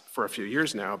Pass for a few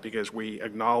years now, because we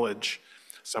acknowledge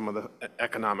some of the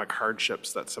economic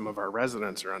hardships that some of our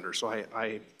residents are under. So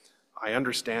I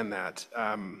understand that.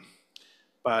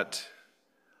 But,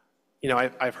 you know,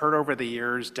 I've heard over the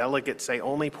years delegates say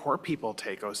only poor people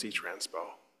take OC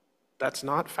TRANSPO. That's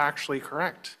not factually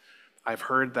correct. I've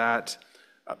heard that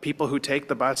people who take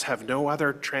the bus have no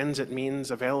other transit means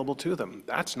available to them.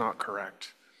 That's not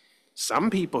correct.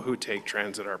 Some people who take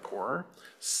transit are poor.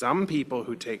 Some people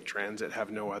who take transit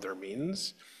have no other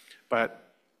means.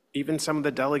 But even some of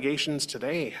the delegations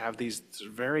today have these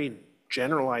very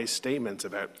generalized statements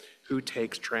about who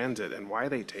takes transit and why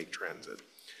they take transit.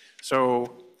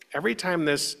 So every time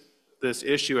this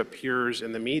issue appears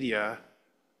in the media,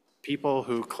 people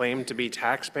who claim to be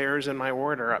taxpayers in my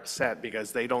ward are upset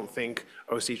because they don't think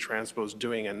OC TRANSPO is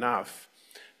doing enough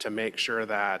to make sure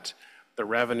that the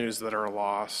revenues that are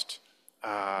lost,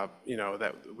 you know,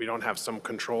 that we don't have some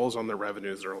controls on the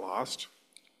revenues that are lost.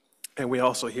 And we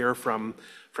also hear from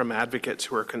advocates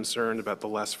who are concerned about the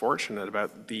less fortunate,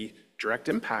 about the direct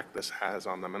impact this has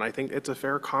on them. And I think it's a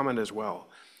fair comment as well.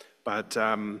 But,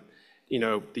 you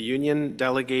know, the union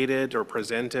delegated or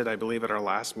presented, I believe, at our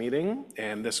last meeting,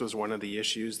 and this was one of the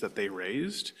issues that they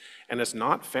raised. And it's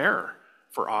not fair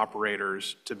for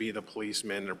operators to be the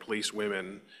policemen or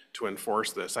policewomen to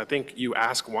enforce this. I think you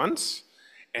ask once,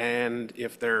 and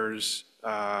if there's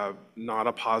not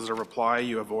a positive reply,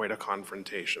 you avoid a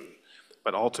confrontation.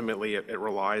 But ultimately, it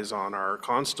relies on our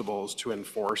constables to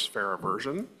enforce fair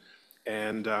aversion.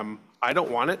 And I don't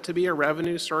want it to be a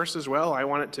revenue source as well. I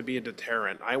want it to be a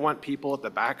deterrent. I want people at the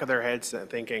back of their heads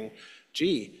thinking,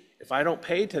 gee, if I don't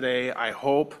pay today, I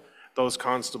hope those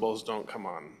constables don't come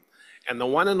on. And the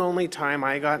one and only time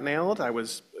I got nailed, I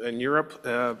was in Europe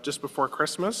just before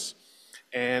Christmas,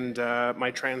 and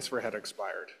my transfer had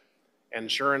expired.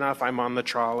 And sure enough, I'm on the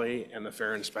trolley, and the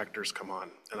fare inspectors come on,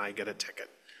 and I get a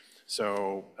ticket.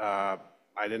 So I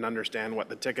didn't understand what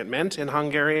the ticket meant in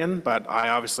Hungarian, but I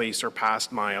obviously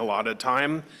surpassed my allotted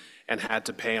time and had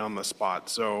to pay on the spot.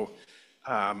 So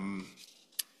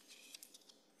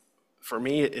for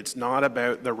me, it's not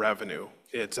about the revenue.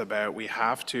 It's about we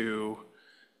have to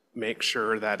make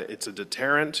sure that it's a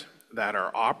deterrent, that our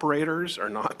operators are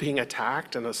not being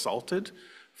attacked and assaulted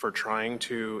for trying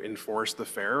to enforce the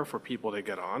fare for people to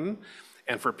get on.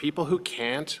 And for people who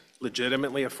can't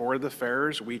legitimately afford the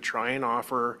fares, we try and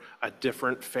offer a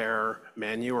different fare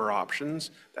menu or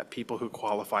options that people who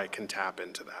qualify can tap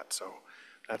into that. So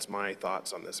that's my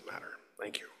thoughts on this matter.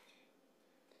 Thank you.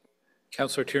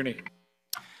 Councillor Tierney.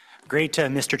 Great,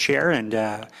 Mr. Chair, and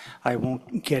I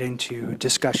won't get into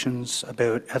discussions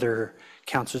about other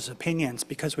councillors' opinions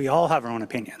because we all have our own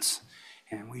opinions,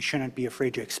 and we shouldn't be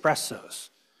afraid to express those.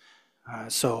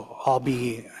 So I'll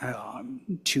be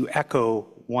to echo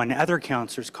one other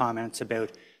councillor's comments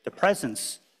about the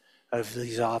presence of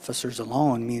these officers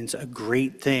alone means a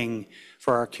great thing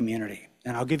for our community.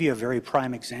 And I'll give you a very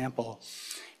prime example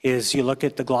is you look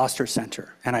at the Gloucester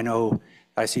Centre, and I know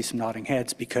I see some nodding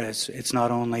heads because it's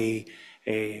not only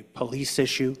a police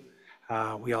issue,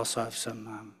 we also have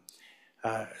some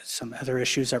other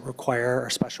issues that require our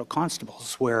special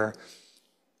constables where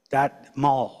that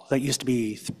mall that used to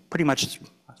be pretty much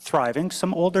thriving,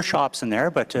 some older shops in there,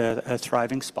 but a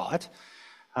thriving spot.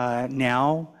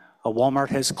 Now, a Walmart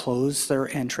has closed their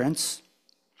entrance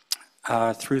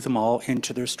through the mall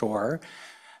into their store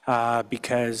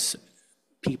because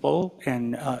people,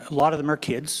 and a lot of them are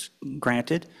kids,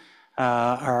 granted,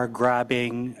 are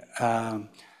grabbing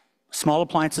small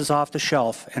appliances off the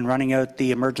shelf and running out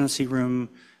the emergency room,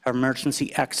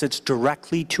 emergency exits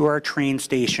directly to our train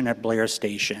station at Blair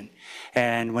Station.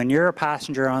 And when you're a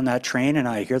passenger on that train, and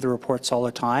I hear the reports all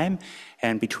the time,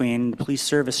 and between the police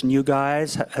service and you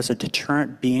guys as a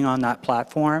deterrent, being on that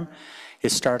platform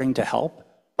is starting to help.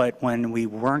 But when we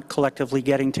weren't collectively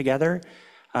getting together,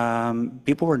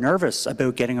 people were nervous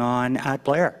about getting on at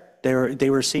Blair. They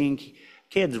were seeing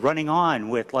kids running on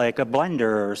with like a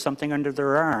blender or something under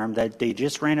their arm that they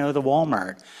just ran out of the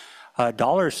Walmart. A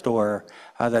dollar store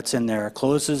that's in there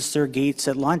closes their gates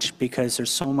at lunch because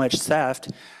there's so much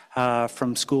theft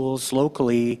from schools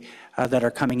locally that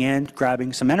are coming in,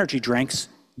 grabbing some energy drinks,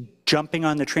 jumping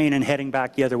on the train and heading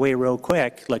back the other way real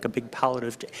quick, like a big pallet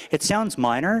of... It sounds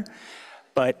minor,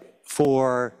 but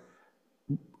for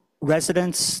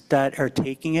residents that are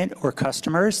taking it or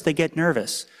customers, they get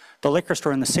nervous. The liquor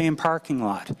store in the same parking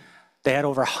lot, they had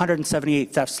over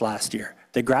 178 thefts last year.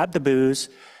 They grabbed the booze,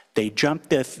 they jump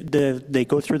they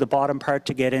go through the bottom part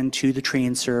to get into the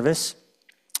train service,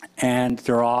 and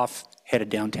they're off, headed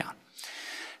downtown.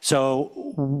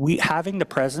 So having the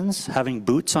presence, having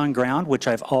boots on ground, which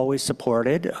I've always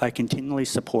supported, I continually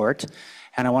support,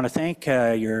 and I want to thank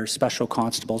your special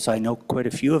constables. I know quite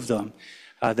a few of them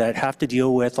that have to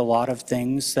deal with a lot of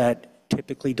things that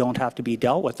typically don't have to be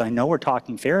dealt with. I know we're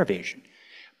talking fare evasion,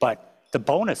 but the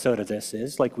bonus out of this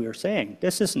is, like we were saying,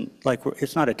 this isn't like,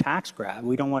 it's not a tax grab.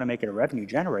 We don't want to make it a revenue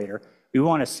generator. We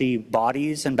want to see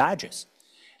bodies and badges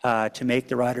to make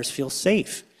the riders feel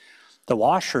safe. The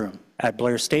washroom at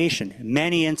Blair Station,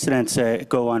 many incidents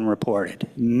go unreported,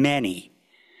 many.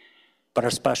 But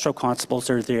our special constables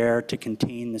are there to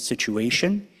contain the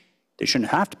situation. They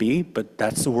shouldn't have to be, but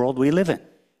that's the world we live in.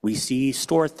 We see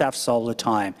store thefts all the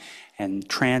time, and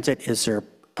transit is their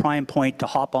prime point to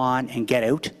hop on and get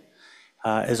out,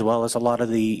 as well as a lot of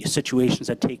the situations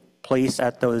that take place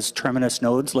at those terminus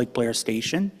nodes like Blair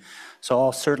Station. So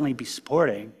I'll certainly be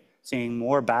supporting seeing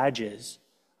more badges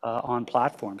on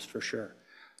platforms for sure.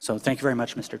 So thank you very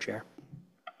much, Mr. Chair.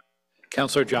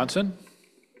 Councillor Johnson.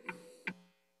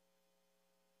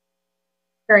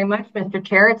 very much, Mr.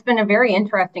 Chair. It's been a very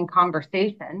interesting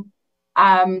conversation.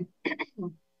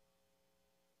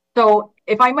 So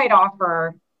if I might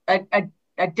offer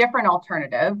a different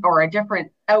alternative or a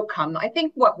different outcome, I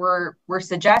think what we're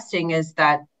suggesting is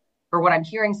that, or what I'm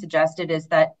hearing suggested is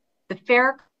that the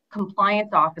fair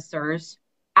compliance officers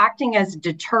acting as a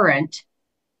deterrent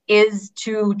is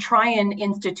to try and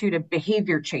institute a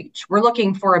behavior change. We're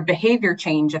looking for a behavior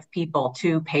change of people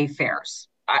to pay fares.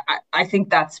 I think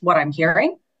that's what I'm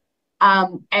hearing.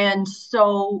 And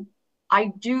so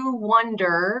I do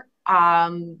wonder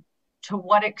to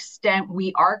what extent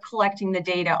we are collecting the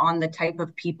data on the type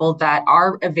of people that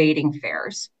are evading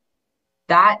fares.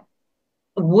 That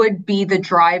would be the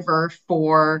driver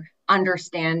for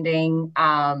understanding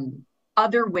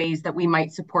other ways that we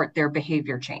might support their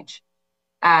behavior change.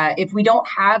 If we don't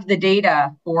have the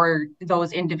data for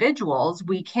those individuals,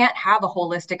 we can't have a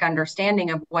holistic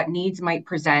understanding of what needs might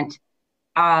present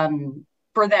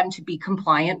for them to be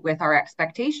compliant with our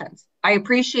expectations. I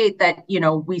appreciate that, you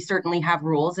know, we certainly have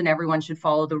rules and everyone should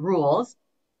follow the rules,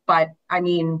 but I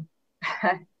mean,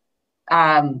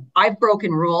 I've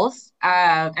broken rules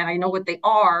and I know what they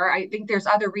are. I think there's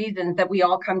other reasons that we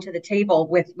all come to the table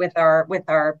with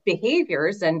our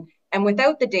behaviors, and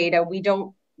without the data, we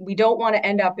don't want to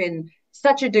end up in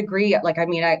such a degree. Like, I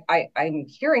mean, I'm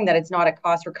hearing that it's not a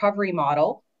cost recovery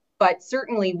model, but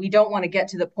certainly we don't want to get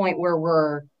to the point where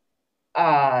we're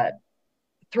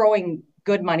throwing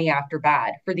good money after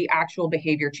bad for the actual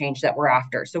behavior change that we're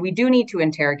after. So we do need to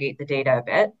interrogate the data a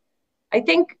bit. I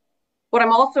think what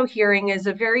I'm also hearing is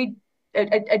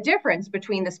a difference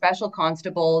between the special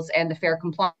constables and the fair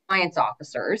compliance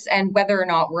officers, and whether or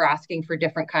not we're asking for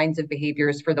different kinds of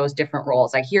behaviors for those different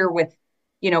roles. I hear with,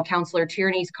 you know, Councillor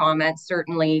Tierney's comments,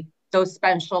 certainly those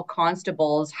special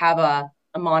constables have a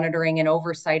monitoring and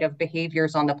oversight of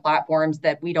behaviors on the platforms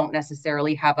that we don't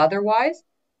necessarily have otherwise.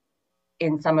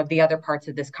 In some of the other parts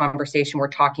of this conversation, we're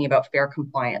talking about fair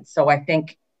compliance. So I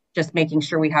think just making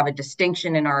sure we have a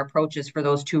distinction in our approaches for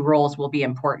those two roles will be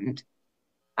important.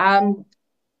 I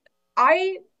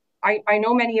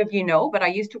know many of you know, but I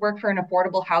used to work for an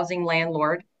affordable housing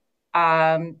landlord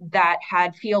that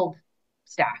had field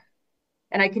staff.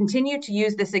 And I continue to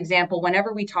use this example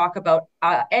whenever we talk about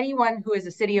anyone who is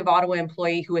a City of Ottawa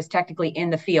employee who is technically in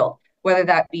the field, whether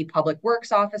that be public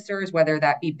works officers, whether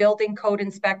that be building code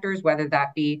inspectors, whether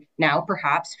that be now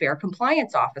perhaps fair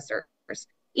compliance officers.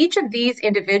 Each of these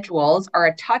individuals are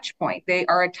a touch point. They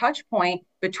are a touch point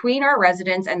between our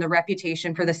residents and the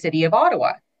reputation for the City of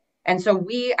Ottawa. And so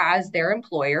we, as their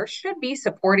employer, should be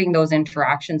supporting those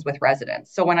interactions with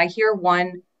residents. So when I hear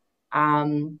one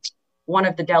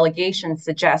of the delegations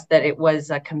suggest that it was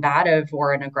a combative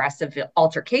or an aggressive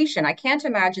altercation, I can't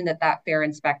imagine that that fair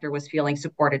inspector was feeling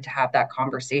supported to have that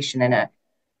conversation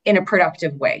in a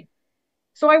productive way.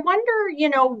 So I wonder, you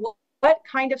know, what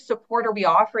kind of support are we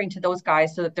offering to those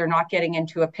guys so that they're not getting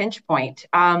into a pinch point?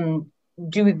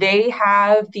 Do they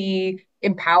have the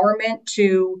empowerment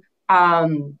to,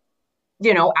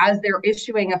 you know, as they're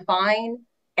issuing a fine,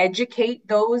 educate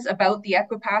those about the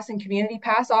Equipass and Community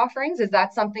Pass offerings? Is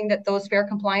that something that those fair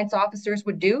compliance officers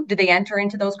would do? Do they enter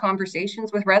into those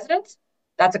conversations with residents?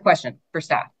 That's a question for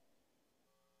staff.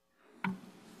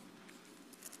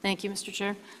 Thank you, Mr.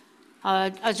 Chair.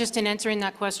 Just in answering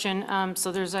that question,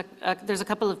 so there's a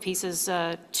couple of pieces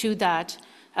to that.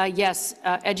 Yes,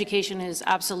 education is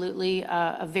absolutely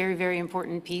a very, very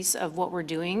important piece of what we're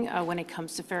doing when it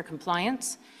comes to fair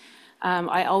compliance.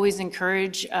 I always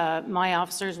encourage my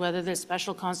officers, whether they're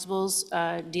special constables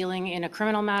dealing in a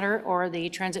criminal matter or the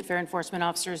transit fare enforcement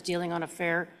officers dealing on a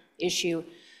fare issue,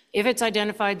 if it's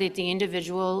identified that the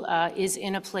individual is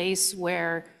in a place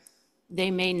where they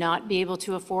may not be able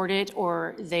to afford it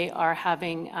or they are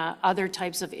having other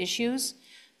types of issues,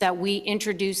 that we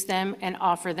introduce them and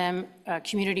offer them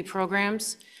community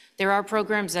programs. There are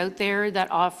programs out there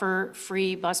that offer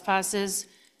free bus passes.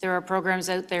 There are programs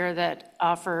out there that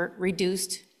offer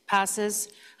reduced passes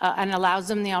and allows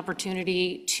them the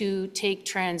opportunity to take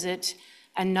transit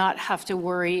and not have to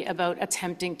worry about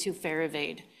attempting to fare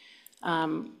evade.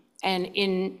 And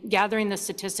in gathering the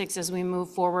statistics as we move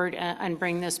forward and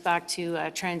bring this back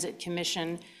to Transit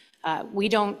Commission, we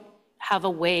don't have a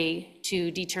way to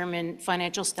determine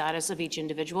financial status of each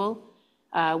individual.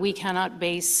 We cannot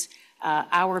base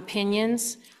our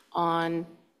opinions on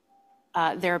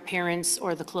their appearance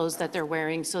or the clothes that they're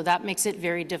wearing. So that makes it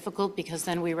very difficult, because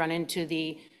then we run into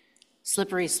the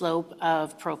slippery slope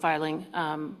of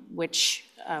profiling, which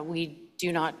we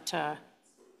do not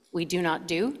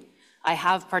do. I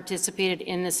have participated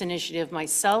in this initiative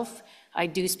myself. I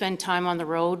do spend time on the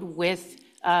road with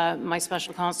my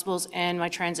special constables and my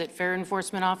transit fare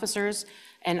enforcement officers,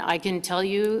 And I can tell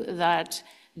you that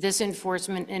this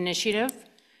enforcement initiative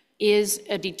is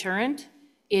a deterrent.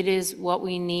 It is what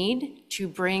we need to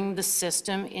bring the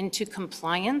system into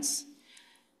compliance.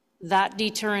 That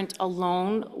deterrent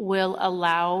alone will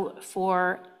allow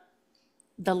for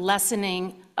the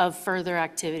lessening of further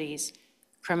activities,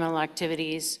 criminal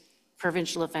activities,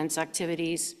 provincial offense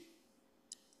activities.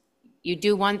 You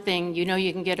do one thing, you know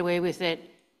you can get away with it,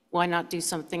 why not do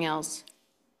something else?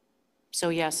 So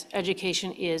yes,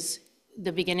 education is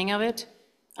the beginning of it.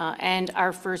 And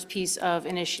our first piece of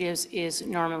initiatives is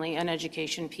normally an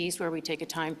education piece where we take a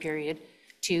time period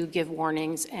to give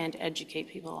warnings and educate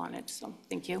people on it. So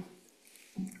thank you.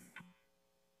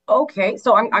 Okay,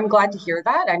 so I'm glad to hear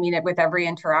that. I mean, with every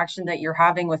interaction that you're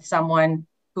having with someone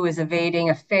who is evading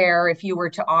a fare, if you were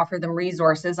to offer them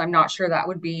resources, I'm not sure that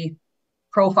would be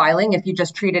profiling. If you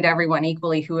just treated everyone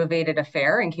equally who evaded a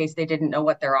fare in case they didn't know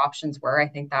what their options were, I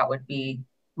think that would be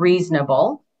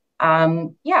reasonable.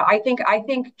 Yeah, I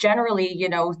think generally, you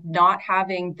know, not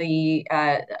having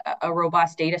a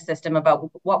robust data system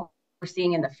about what we're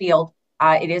seeing in the field,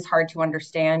 it is hard to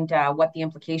understand what the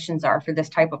implications are for this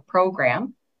type of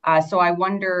program. So I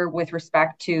wonder, with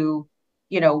respect to,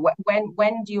 you know,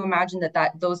 when do you imagine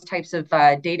that those types of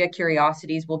data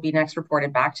curiosities will be next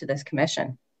reported back to this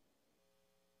commission?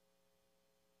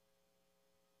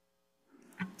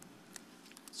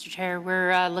 Mr. Chair,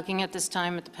 we're looking at this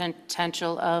time at the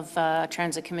potential of a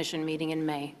Transit Commission meeting in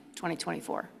May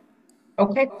 2024.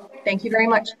 Okay, thank you very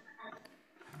much.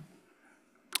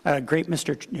 Great,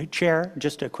 Mr. Chair.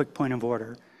 Just a quick point of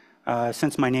order.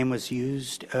 Since my name was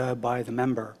used by the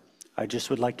member, I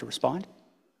just would like to respond.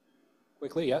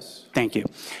 Quickly, yes. Thank you.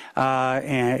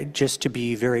 And just to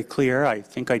be very clear, I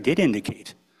think I did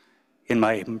indicate in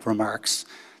my remarks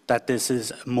that this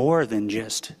is more than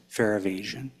just fare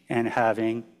evasion and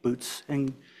having boots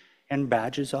and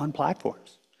badges on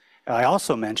platforms. I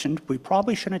also mentioned we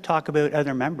probably shouldn't talk about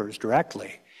other members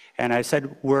directly. And I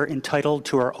said we're entitled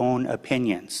to our own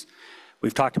opinions.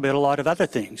 We've talked about a lot of other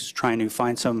things, trying to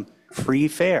find some free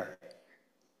fare.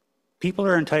 People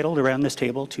are entitled around this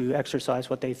table to exercise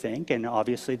what they think, and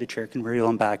obviously the chair can reel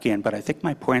them back in, but I think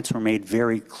my points were made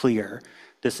very clear.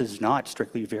 This is not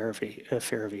strictly fare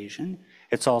evasion.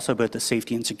 It's also about the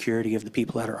safety and security of the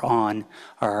people that are on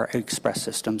our express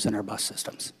systems and our bus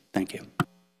systems. Thank you.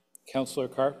 Councillor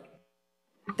Carr.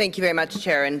 Thank you very much,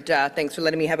 Chair, and thanks for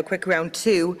letting me have a quick round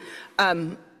two.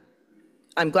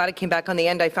 I'm glad it came back on the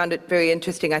end. I found it very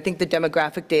interesting. I think the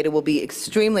demographic data will be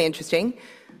extremely interesting.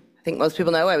 I think most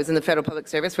people know I was in the federal public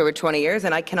service for over 20 years,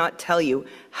 and I cannot tell you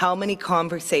how many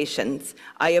conversations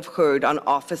I have heard on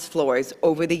office floors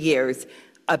over the years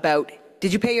about,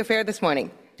 did you pay your fare this morning?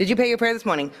 Did you pay your fare this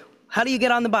morning? How do you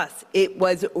get on the bus? It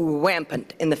was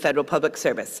rampant in the federal public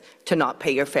service to not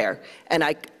pay your fare.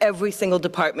 And every single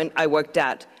department I worked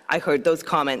at, I heard those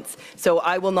comments. So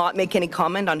I will not make any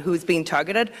comment on who's being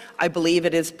targeted. I believe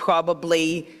it is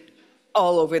probably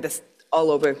all over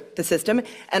the system.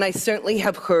 And I certainly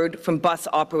have heard from bus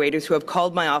operators who have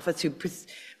called my office,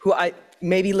 who I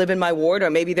maybe live in my ward, or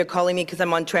maybe they're calling me because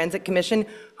I'm on Transit Commission,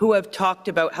 who have talked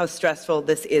about how stressful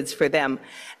this is for them.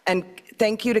 And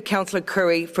thank you to Councillor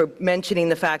Curry for mentioning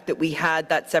the fact that we had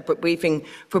that separate briefing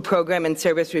for program and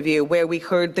service review, where we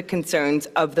heard the concerns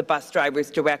of the bus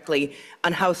drivers directly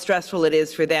on how stressful it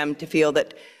is for them to feel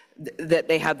that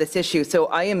they have this issue. So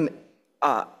I am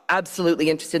absolutely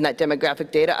interested in that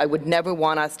demographic data. I would never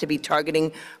want us to be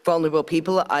targeting vulnerable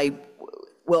people. I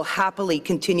will happily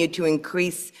continue to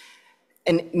increase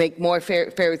and make more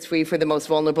fares free for the most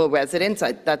vulnerable residents.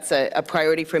 That's a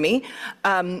priority for me.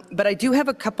 But I do have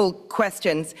a couple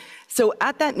questions. So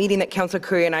at that meeting that Councillor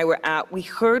Curry and I were at, we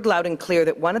heard loud and clear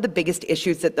that one of the biggest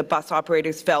issues that the bus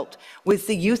operators felt was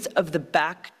the use of the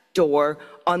back door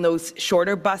on those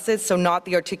shorter buses, so not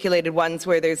the articulated ones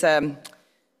where there's a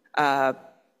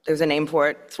name for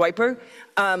it, swiper.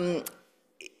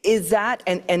 Is that,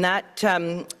 and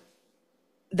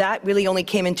that really only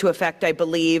came into effect, I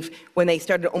believe, when they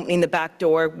started opening the back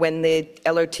door when the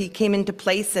LRT came into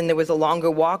place and there was a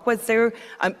longer walk, was there?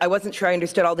 I wasn't sure I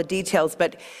understood all the details,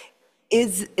 but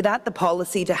is that the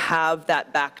policy to have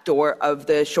that back door of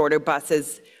the shorter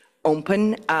buses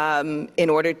open in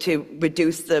order to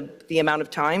reduce the amount of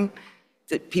time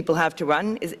that people have to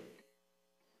run?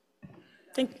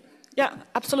 Yeah,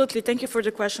 absolutely. Thank you for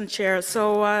the question, Chair.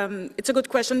 So it's a good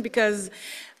question because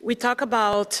we talk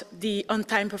about the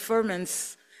on-time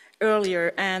performance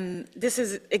earlier, and this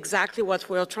is exactly what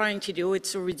we're trying to do.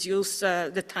 It's to reduce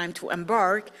the time to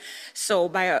embark, so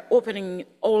by opening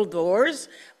all doors,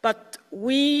 but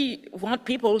we want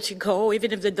people to go,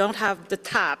 even if they don't have the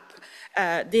tap,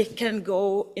 they can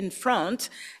go in front,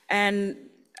 and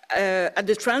at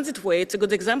the Transit Way, it's a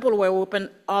good example where we open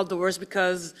all doors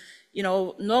because, you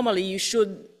know, normally you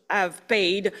should have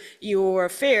paid your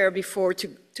fare before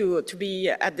to be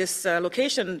at this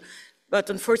location. But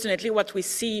unfortunately, what we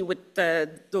see with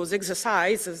those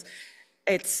exercises,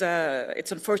 it's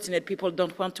unfortunate people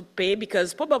don't want to pay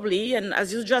because probably, and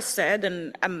as you just said,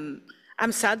 and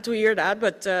I'm sad to hear that,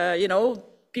 but you know,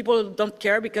 people don't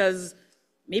care because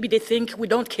maybe they think we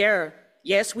don't care.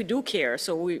 Yes, we do care.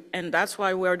 And that's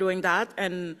why we are doing that,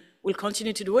 and we'll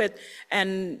continue to do it.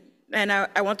 And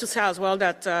I want to say as well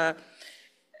that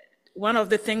one of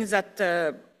the things that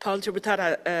Paul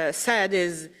Tributat said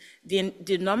is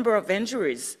the number of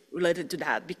injuries related to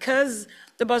that, because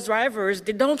the bus drivers,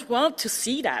 they don't want to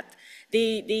see that.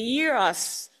 They hear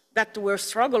us that we're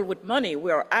struggling with money.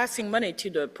 We are asking money to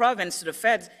the province, to the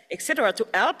feds, etc., to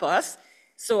help us.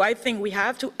 So I think we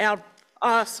have to help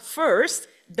us first,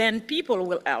 then people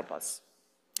will help us.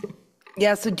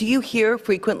 Yeah, so do you hear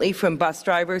frequently from bus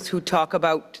drivers who talk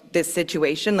about this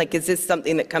situation? Like, is this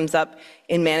something that comes up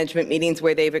in management meetings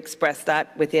where they've expressed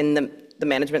that within the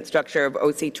management structure of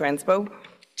OC TRANSPO?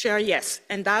 Chair, yes.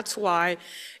 And that's why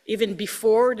even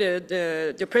before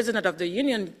the president of the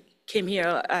union came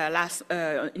here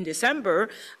in December,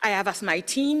 I have asked my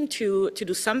team to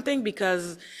do something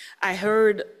because I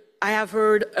have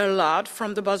heard a lot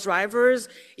from the bus drivers,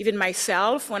 even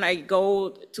myself, when I go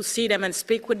to see them and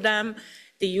speak with them,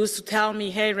 they used to tell me,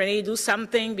 hey, Renee, do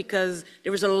something because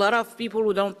there is a lot of people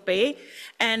who don't pay.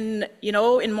 And, you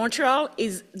know, in Montreal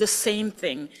is the same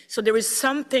thing. So there is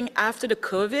something after the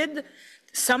COVID,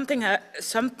 something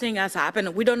has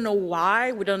happened. We don't know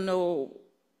why, we don't know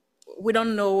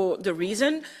the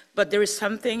reason, but there is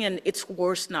something and it's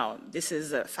worse now. This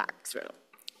is a fact, really.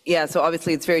 Yeah, so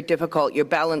obviously it's very difficult. You're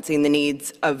balancing the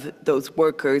needs of those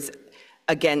workers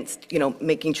against, you know,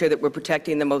 making sure that we're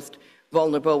protecting the most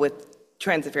vulnerable with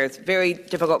transit fares. Very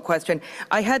difficult question.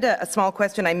 I had a small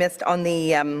question I missed on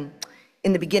the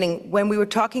in the beginning when we were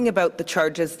talking about the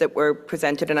charges that were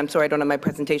presented, and I'm sorry I don't have my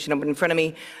presentation open in front of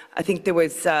me. I think there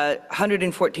was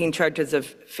 114 charges of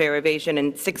fare evasion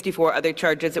and 64 other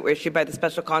charges that were issued by the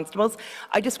special constables.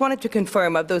 I just wanted to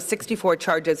confirm, of those 64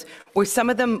 charges, were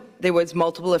some of them, there was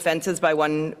multiple offenses by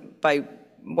one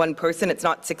person? It's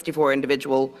not 64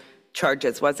 individual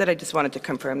charges, was it? I just wanted to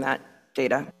confirm that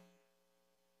data.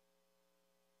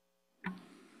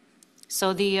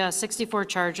 So the 64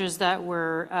 charges that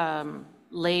were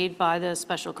laid by the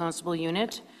Special Constable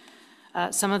Unit,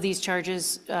 some of these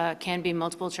charges can be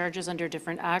multiple charges under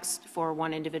different acts for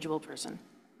one individual person.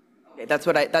 Okay, that's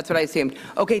what I assumed.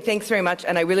 Okay, thanks very much,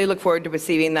 and I really look forward to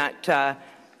receiving that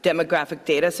demographic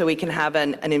data so we can have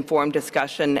an informed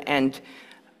discussion and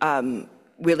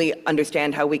really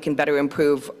understand how we can better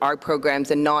improve our programs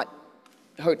and not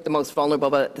hurt the most vulnerable,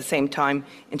 but at the same time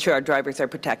ensure our drivers are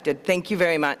protected. Thank you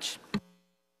very much.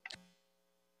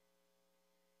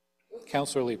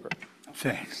 Councillor Leeper.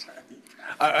 Thanks.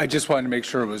 I just wanted to make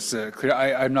sure it was clear.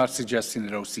 I'm not suggesting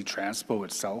that OC TRANSPO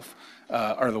itself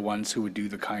are the ones who would do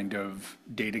the kind of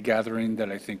data gathering that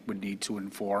I think would need to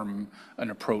inform an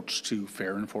approach to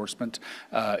fare enforcement.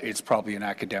 It's probably an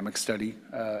academic study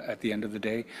at the end of the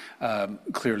day.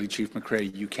 Clearly, Chief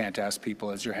McRae, you can't ask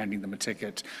people as you're handing them a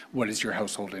ticket, what is your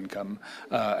household income?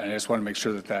 And I just want to make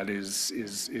sure that that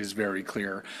is very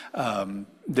clear.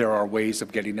 There are ways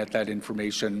of getting at that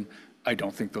information. I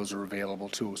don't think those are available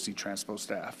to OC TRANSPO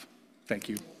staff. Thank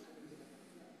you.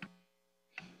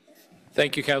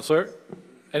 Thank you, Councillor.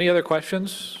 Any other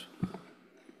questions?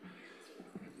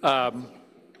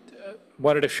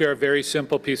 Wanted to share a very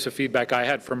simple piece of feedback I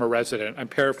had from a resident. I'm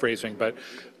paraphrasing, but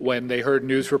when they heard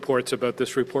news reports about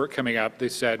this report coming up, they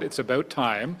said, it's about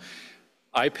time.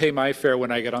 I pay my fare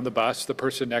when I get on the bus. The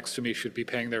person next to me should be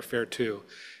paying their fare too.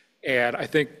 And I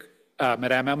think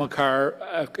Madame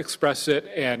Amilcar expressed it,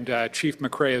 and Chief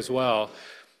McRae as well.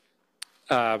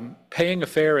 Paying a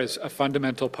fare is a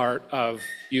fundamental part of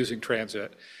using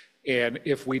transit. And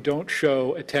if we don't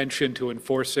show attention to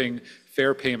enforcing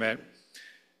fare payment,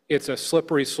 it's a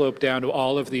slippery slope down to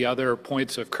all of the other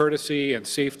points of courtesy and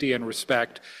safety and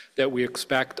respect that we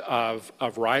expect of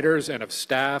riders and of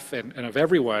staff and of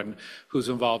everyone who's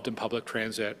involved in public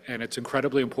transit. And it's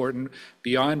incredibly important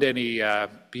beyond any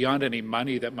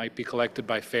money that might be collected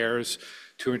by fares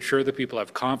to ensure that people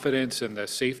have confidence in the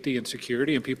safety and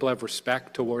security and people have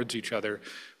respect towards each other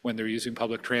when they're using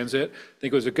public transit. I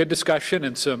think it was a good discussion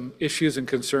and some issues and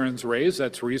concerns raised.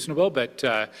 That's reasonable, but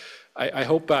I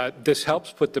hope this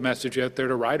helps put the message out there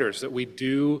to riders that we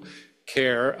do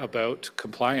care about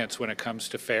compliance when it comes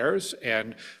to fares,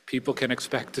 and people can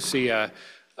expect to see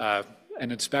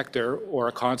an inspector or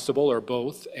a constable or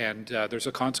both, and there's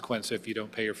a consequence if you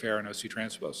don't pay your fare on OC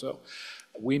TRANSPO. So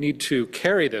we need to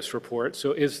carry this report.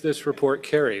 So is this report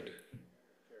carried?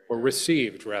 Or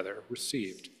received, rather?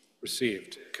 Received.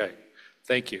 Received. Okay.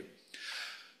 Thank you.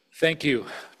 Thank you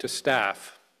to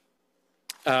staff.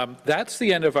 That's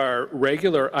the end of our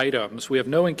regular items. We have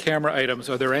no in-camera items.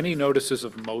 Are there any notices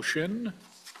of motion?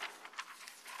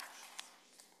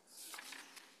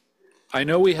 I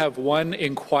know we have one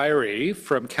inquiry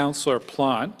from Councillor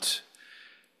Plant.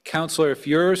 Councillor, if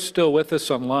you're still with us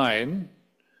online,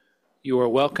 you are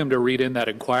welcome to read in that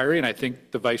inquiry, and I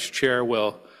think the Vice Chair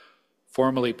will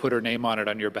formally put her name on it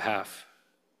on your behalf.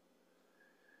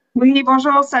 Oui,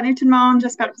 bonjour, salut tout le monde,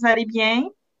 j'espère que vous allez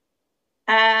bien.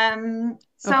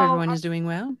 Hope everyone is doing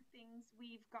well.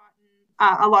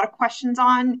 A lot of questions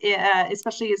on,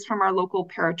 especially is from our local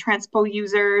TRANSPO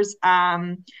users.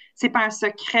 C'est pas un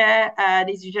secret,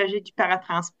 les usagers du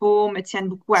TRANSPO me tiennent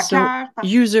beaucoup à cœur.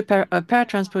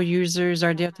 Paratransport users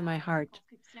are dear to my heart.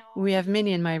 We have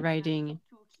many in my riding.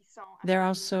 There are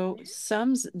also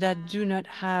some that do not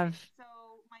have. So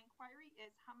my inquiry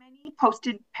is, how many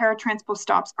posted paratransport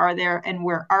stops are there and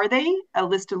where are they? A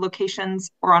list of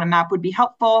locations or on a map would be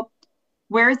helpful.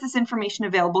 Where is this information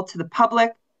available to the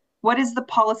public? What is the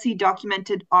policy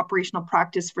documented operational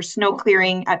practice for snow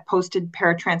clearing at posted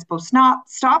paratransport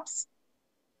stops?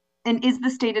 And is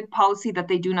the stated policy that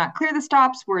they do not clear the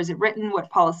stops? Where is it written? What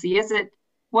policy is it?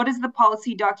 What is the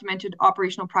policy documented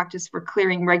operational practice for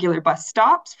clearing regular bus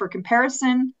stops for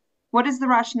comparison? What is the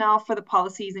rationale for the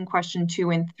policies in question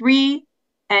 2 and 3?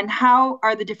 And how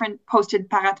are the different posted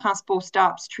paratransport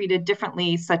stops treated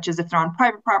differently, such as if they're on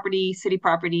private property, city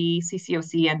property,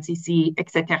 CCOC, NCC,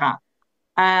 etc.?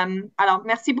 Alors,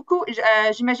 merci beaucoup.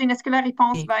 J'imagine, est-ce que la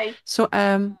réponse va être So,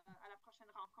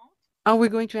 are we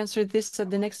going to answer this at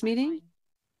the next meeting?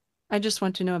 I just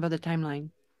want to know about the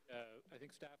timeline. I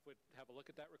think staff would have a look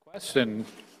at that request and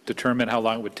determine how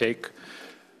long it would take.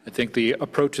 I think the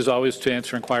approach is always to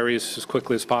answer inquiries as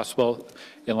quickly as possible,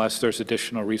 unless there's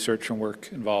additional research and work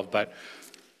involved. But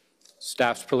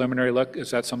staff's preliminary look,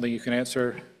 is that something you can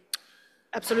answer?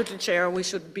 Absolutely, Chair. We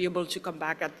should be able to come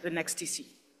back at the next TC.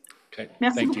 Okay,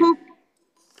 Merci thank beaucoup. you.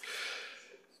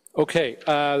 Okay,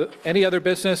 any other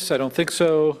business? I don't think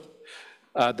so.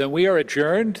 Then we are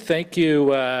adjourned. Thank you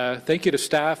to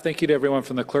staff. Thank you to everyone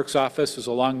from the clerk's office. It was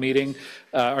a long meeting.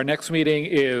 Our next meeting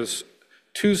is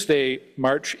Tuesday,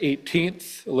 March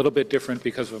 18th, a little bit different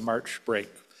because of a March break.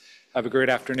 Have a great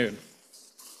afternoon.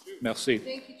 Merci.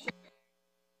 Thank you, Chair.